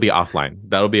 okay. That'll be offline.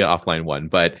 That'll be an offline one.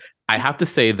 But I have to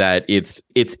say that it's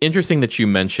interesting that you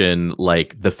mention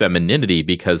like the femininity,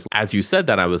 because as you said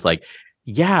that, I was like,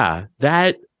 yeah,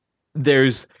 that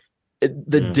there's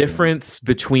the difference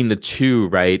between the two,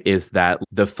 right, is that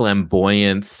the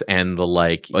flamboyance and the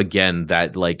like, again,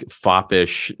 that like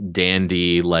foppish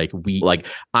dandy,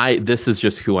 this is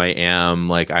just who I am.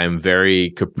 Like, I'm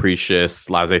very capricious,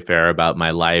 laissez-faire about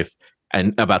my life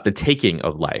and about the taking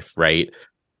of life, right?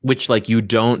 Which like you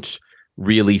don't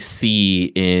really see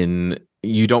in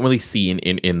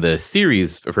the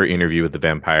series for Interview with the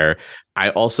Vampire. I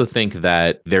also think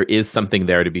that there is something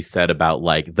there to be said about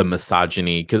like the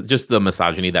misogyny, because just the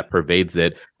misogyny that pervades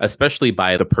it, especially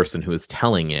by the person who is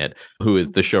telling it, who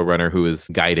is the showrunner, who is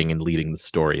guiding and leading the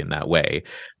story in that way.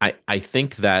 I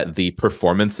think that the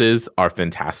performances are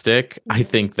fantastic. I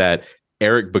think that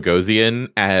Eric Bogosian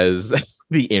as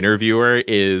the interviewer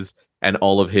is, and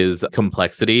all of his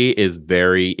complexity is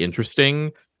very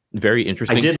interesting. Very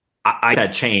interesting. I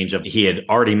that change of he had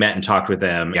already met and talked with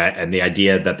them, and the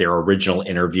idea that their original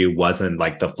interview wasn't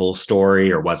like the full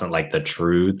story or wasn't like the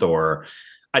truth, or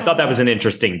I thought that was an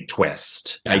interesting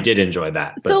twist. I did enjoy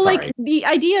that. So like the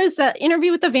idea is that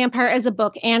Interview with the Vampire as a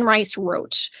book Anne Rice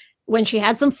wrote when she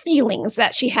had some feelings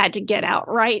that she had to get out,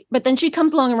 right? But then she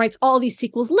comes along and writes all these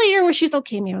sequels later where she's,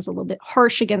 okay, maybe I was a little bit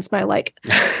harsh against my like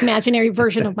imaginary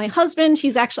version of my husband.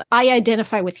 I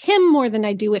identify with him more than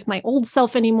I do with my old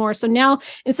self anymore. So now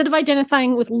instead of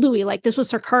identifying with Louis, like this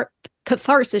was her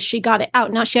catharsis, she got it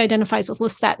out. Now she identifies with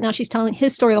Lestat. Now she's telling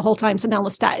his story the whole time. So now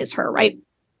Lestat is her, right?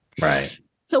 Right.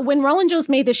 So when Roland Jones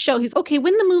made this show, he's okay.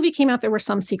 When the movie came out, there were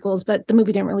some sequels, but the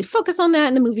movie didn't really focus on that.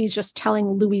 And the movie's just telling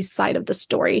Louis' side of the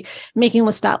story, making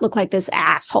Lestat look like this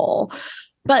asshole.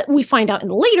 But we find out in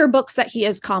later books that he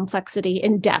has complexity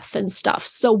and depth and stuff.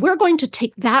 So we're going to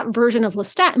take that version of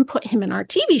Lestat and put him in our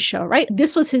TV show, right?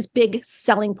 This was his big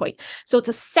selling point. So it's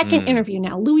a second interview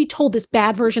now. Louis told this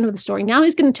bad version of the story. Now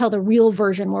he's going to tell the real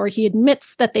version where he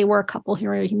admits that they were a couple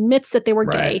here. He admits that they were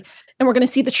gay. And we're going to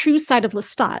see the true side of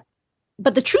Lestat.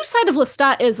 But the true side of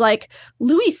Lestat is like,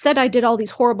 Louis said I did all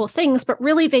these horrible things, but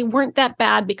really they weren't that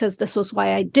bad because this was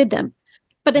why I did them.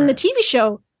 But in the TV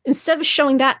show, instead of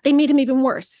showing that, they made him even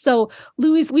worse. So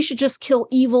Louis, we should just kill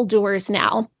evildoers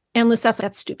now. And Lestat's like,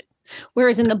 that's stupid.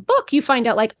 Whereas in the book, you find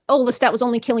out like, oh, Lestat was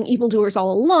only killing evildoers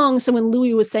all along. So when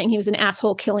Louis was saying he was an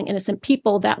asshole killing innocent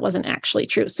people, that wasn't actually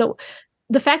true. So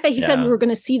the fact that he said we were going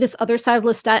to see this other side of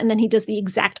Lestat, and then he does the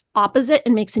exact opposite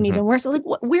and makes him even worse. I'm like,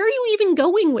 where are you even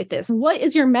going with this? What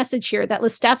is your message here? That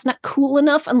Lestat's not cool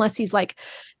enough unless he's like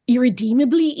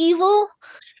irredeemably evil?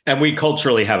 And we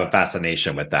culturally have a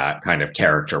fascination with that kind of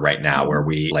character right now, where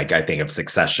we like, I think of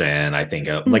Succession, I think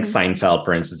of like Seinfeld,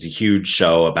 for instance, a huge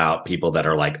show about people that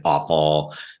are like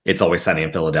awful. It's Always Sunny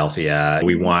in Philadelphia.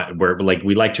 We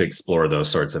like to explore those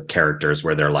sorts of characters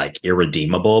where they're like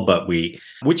irredeemable, but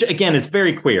which again is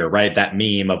very queer, right? That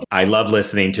meme of, I love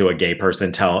listening to a gay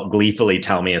person gleefully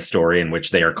tell me a story in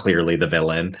which they are clearly the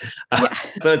villain.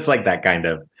 So it's like that kind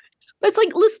of. It's like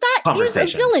Lestat is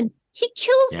a villain. He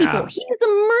kills people. He is a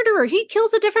murderer. He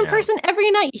kills a different person every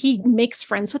night. He makes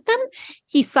friends with them.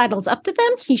 He sidles up to them.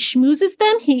 He schmoozes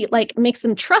them. He like makes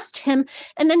them trust him.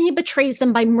 And then he betrays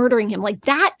them by murdering him. Like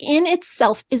that in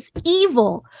itself is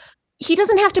evil. He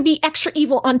doesn't have to be extra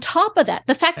evil on top of that.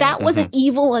 The fact that wasn't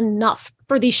evil enough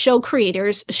for these show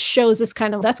creators shows us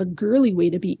kind of, that's a girly way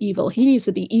to be evil. He needs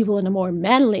to be evil in a more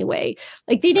manly way.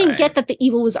 Like they didn't get that the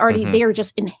evil was already there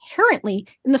just inherently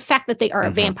in the fact that they are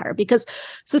a vampire, because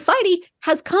society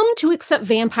has come to accept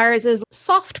vampires as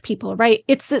soft people, right?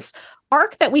 It's this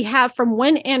arc that we have from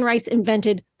when Anne Rice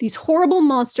invented these horrible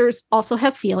monsters also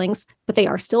have feelings, but they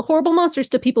are still horrible monsters,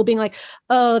 to people being like,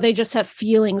 oh, they just have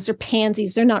feelings, they're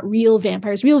pansies, they're not real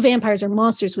vampires. Real vampires are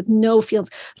monsters with no feelings.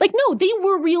 Like, no, they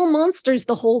were real monsters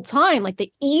the whole time. Like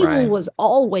the evil was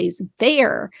always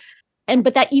there.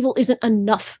 But that evil isn't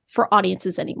enough for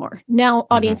audiences anymore. Now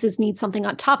audiences need something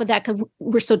on top of that because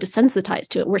we're so desensitized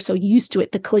to it. We're so used to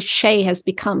it. The cliche has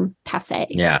become passé.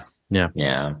 Yeah.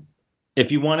 If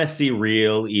you want to see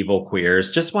real evil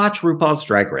queers, just watch RuPaul's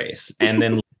Drag Race and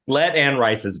then let Anne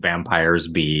Rice's vampires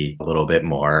be a little bit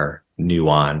more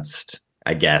nuanced.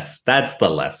 I guess that's the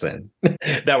lesson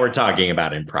that we're talking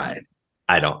about in Pride.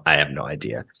 I have no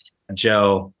idea.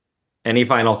 Joe, any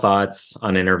final thoughts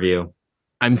on Interview?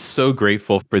 I'm so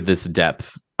grateful for this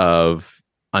depth of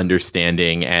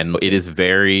understanding, and it's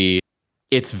very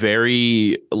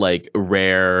like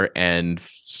rare and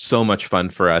so much fun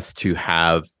for us to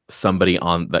have somebody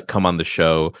come on the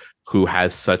show who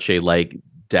has such a like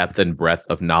depth and breadth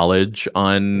of knowledge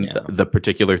on the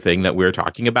particular thing that we're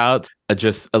talking about.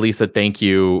 Just Elisa, thank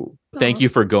you. Thank you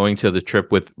for going to the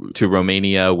trip to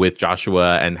Romania with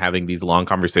Joshua and having these long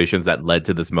conversations that led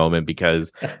to this moment,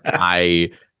 because I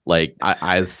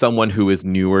as someone who is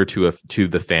newer to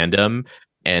the fandom,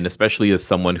 and especially as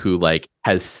someone who like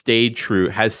has stayed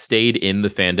in the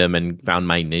fandom and found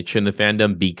my niche in the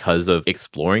fandom because of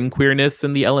exploring queerness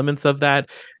and the elements of that,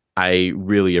 I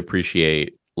really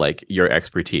appreciate like your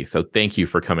expertise. So thank you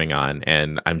for coming on,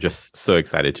 and I'm just so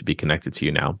excited to be connected to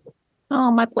you now. Oh,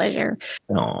 my pleasure.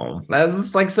 Oh,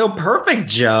 that's like so perfect,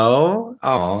 Joe.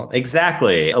 Oh,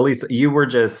 exactly. Elise, you were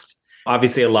just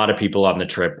obviously a lot of people on the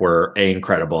trip were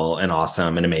incredible and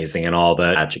awesome and amazing and all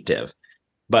the adjective.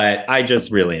 But I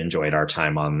just really enjoyed our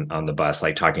time on the bus,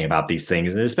 like talking about these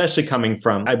things, and especially coming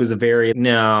from, I was a very,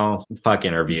 no, fuck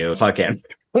interview, fuck it.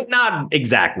 Not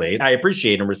exactly. I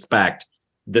appreciate and respect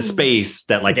the space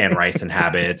that like Anne Rice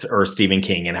inhabits or Stephen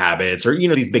King inhabits or,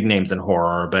 these big names in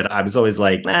horror. But I was always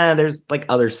like, there's like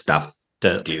other stuff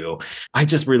to do. I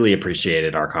just really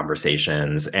appreciated our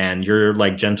conversations and your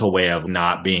like gentle way of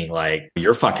not being like,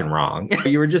 you're fucking wrong.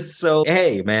 You were just so,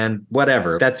 hey man,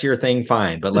 whatever. That's your thing.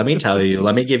 Fine. But let me tell you,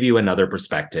 let me give you another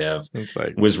perspective.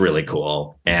 It was really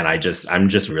cool. And I'm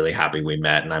just really happy we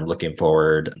met and I'm looking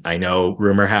forward. I know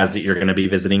rumor has it you're going to be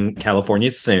visiting California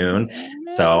soon.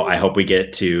 So I hope we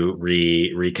get to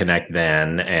reconnect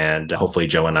then. And hopefully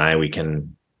Joe and I, we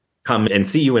can come and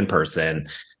see you in person,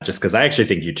 just because I actually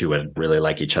think you two would really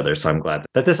like each other. So I'm glad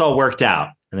that this all worked out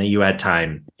and that you had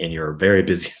time in your very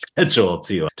busy schedule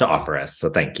to offer us.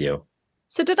 So thank you.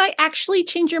 So did I actually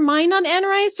change your mind on Anne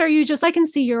Rice? Or are you just, I can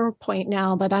see your point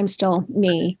now, but I'm still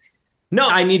me? No,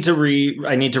 I need to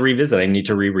revisit. I need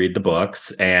to reread the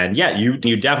books. And yeah, you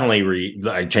definitely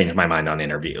I changed my mind on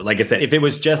Interview. Like I said, if it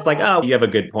was just like, oh, you have a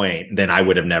good point, then I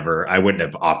wouldn't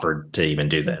have offered to even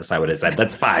do this. I would have said,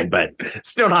 that's fine, but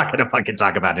still not going to fucking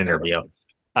talk about Interview.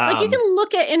 Like you can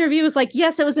look at Interviews like,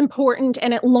 yes, it was important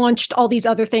and it launched all these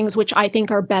other things, which I think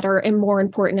are better and more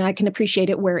important. And I can appreciate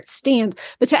it where it stands.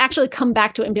 But to actually come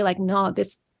back to it and be like, no,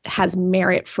 this has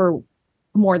merit for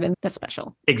more than the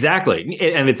special. Exactly.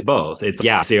 And it's both. It's,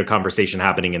 see a conversation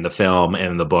happening in the film and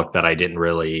in the book that I didn't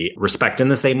really respect in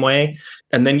the same way.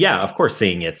 And then, of course,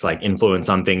 seeing its like influence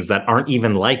on things that aren't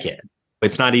even like it.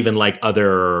 It's not even like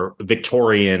other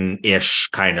Victorian-ish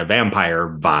kind of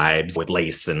vampire vibes with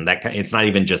lace and that. It's not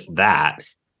even just that.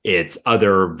 It's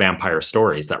other vampire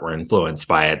stories that were influenced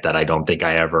by it that I don't think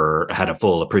I ever had a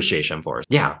full appreciation for.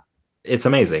 Yeah. It's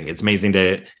amazing. It's amazing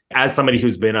to, as somebody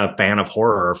who's been a fan of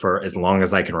horror for as long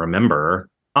as I can remember,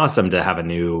 awesome to have a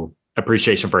new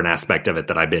appreciation for an aspect of it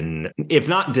that I've been, if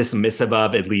not dismissive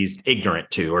of, at least ignorant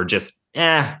to, or just,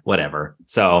 whatever.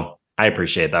 So I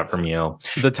appreciate that from you.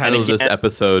 The title of this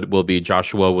episode will be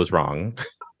Joshua Was Wrong.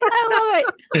 I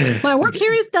love it. My work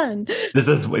here is done. This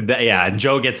is,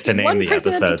 Joe gets to name the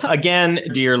episodes. Again,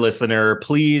 dear listener,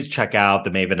 please check out the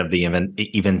Maven of the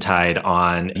Eventide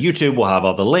on YouTube. We'll have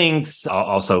all the links,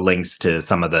 also links to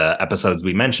some of the episodes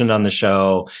we mentioned on the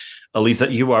show.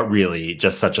 Elisa, you are really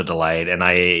just such a delight. And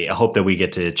I hope that we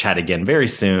get to chat again very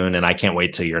soon. And I can't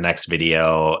wait till your next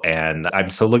video. And I'm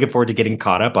so looking forward to getting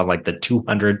caught up on like the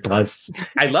 200 plus.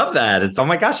 I love that. It's, oh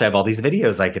my gosh, I have all these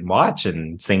videos I can watch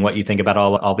and seeing what you think about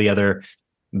all the other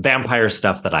vampire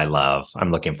stuff that I love.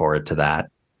 I'm looking forward to that.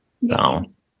 So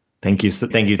thank you.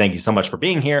 Thank you so much for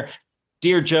being here.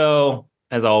 Dear Joe,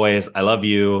 as always, I love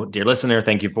you. Dear listener,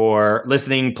 thank you for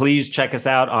listening. Please check us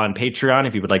out on Patreon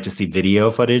if you would like to see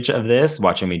video footage of this,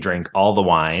 watching me drink all the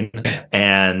wine,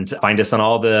 and find us on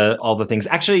all the things.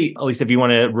 Actually, Elisa, if you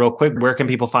want to real quick, where can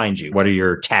people find you? What are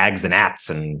your tags and ats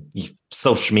and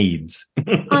social meds?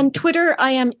 On Twitter,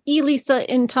 I am Elisa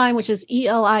in Time, which is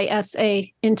ELISA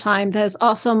in Time. That is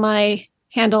also my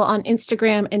handle on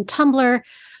Instagram and Tumblr.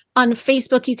 On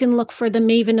Facebook, you can look for the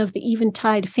Maven of the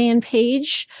Eventide fan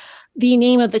page. The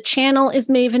name of the channel is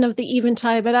Maven of the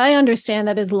Eventide, but I understand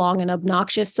that is long and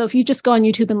obnoxious. So if you just go on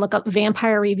YouTube and look up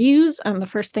vampire reviews, I'm the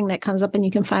first thing that comes up and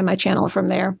you can find my channel from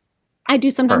there. I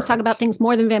do sometimes talk about things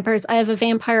more than vampires. I have a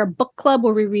vampire book club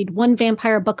where we read one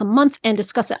vampire book a month and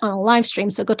discuss it on a live stream.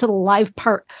 So go to the live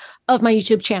part of my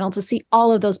YouTube channel to see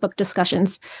all of those book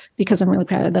discussions because I'm really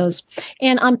proud of those.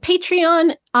 And on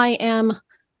Patreon, I am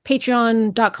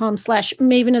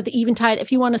patreon.com/Maven of the Eventide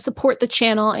if you want to support the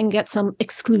channel and get some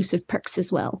exclusive perks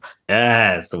as well.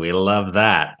 Yes, we love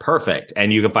that. Perfect.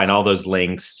 And you can find all those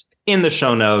links in the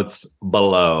show notes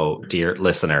below, dear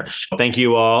listener. Thank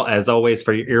you all, as always,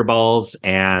 for your earballs,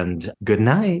 and good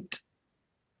night.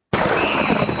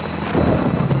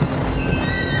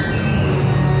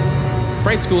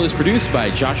 Fright School is produced by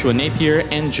Joshua Napier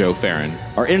and Joe Farron.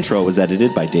 Our intro was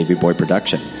edited by Davey Boy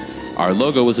Productions. Our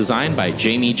logo was designed by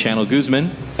Jamie Channel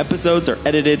Guzman. Episodes are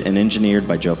edited and engineered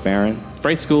by Joe Farron.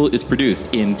 Fright School is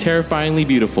produced in terrifyingly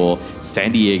beautiful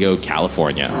San Diego,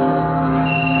 California.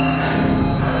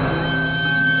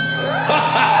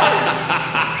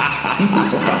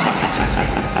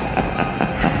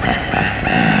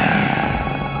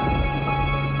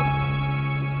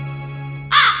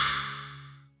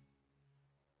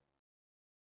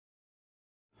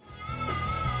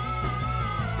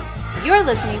 You're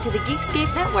listening to the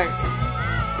Geekscape Network.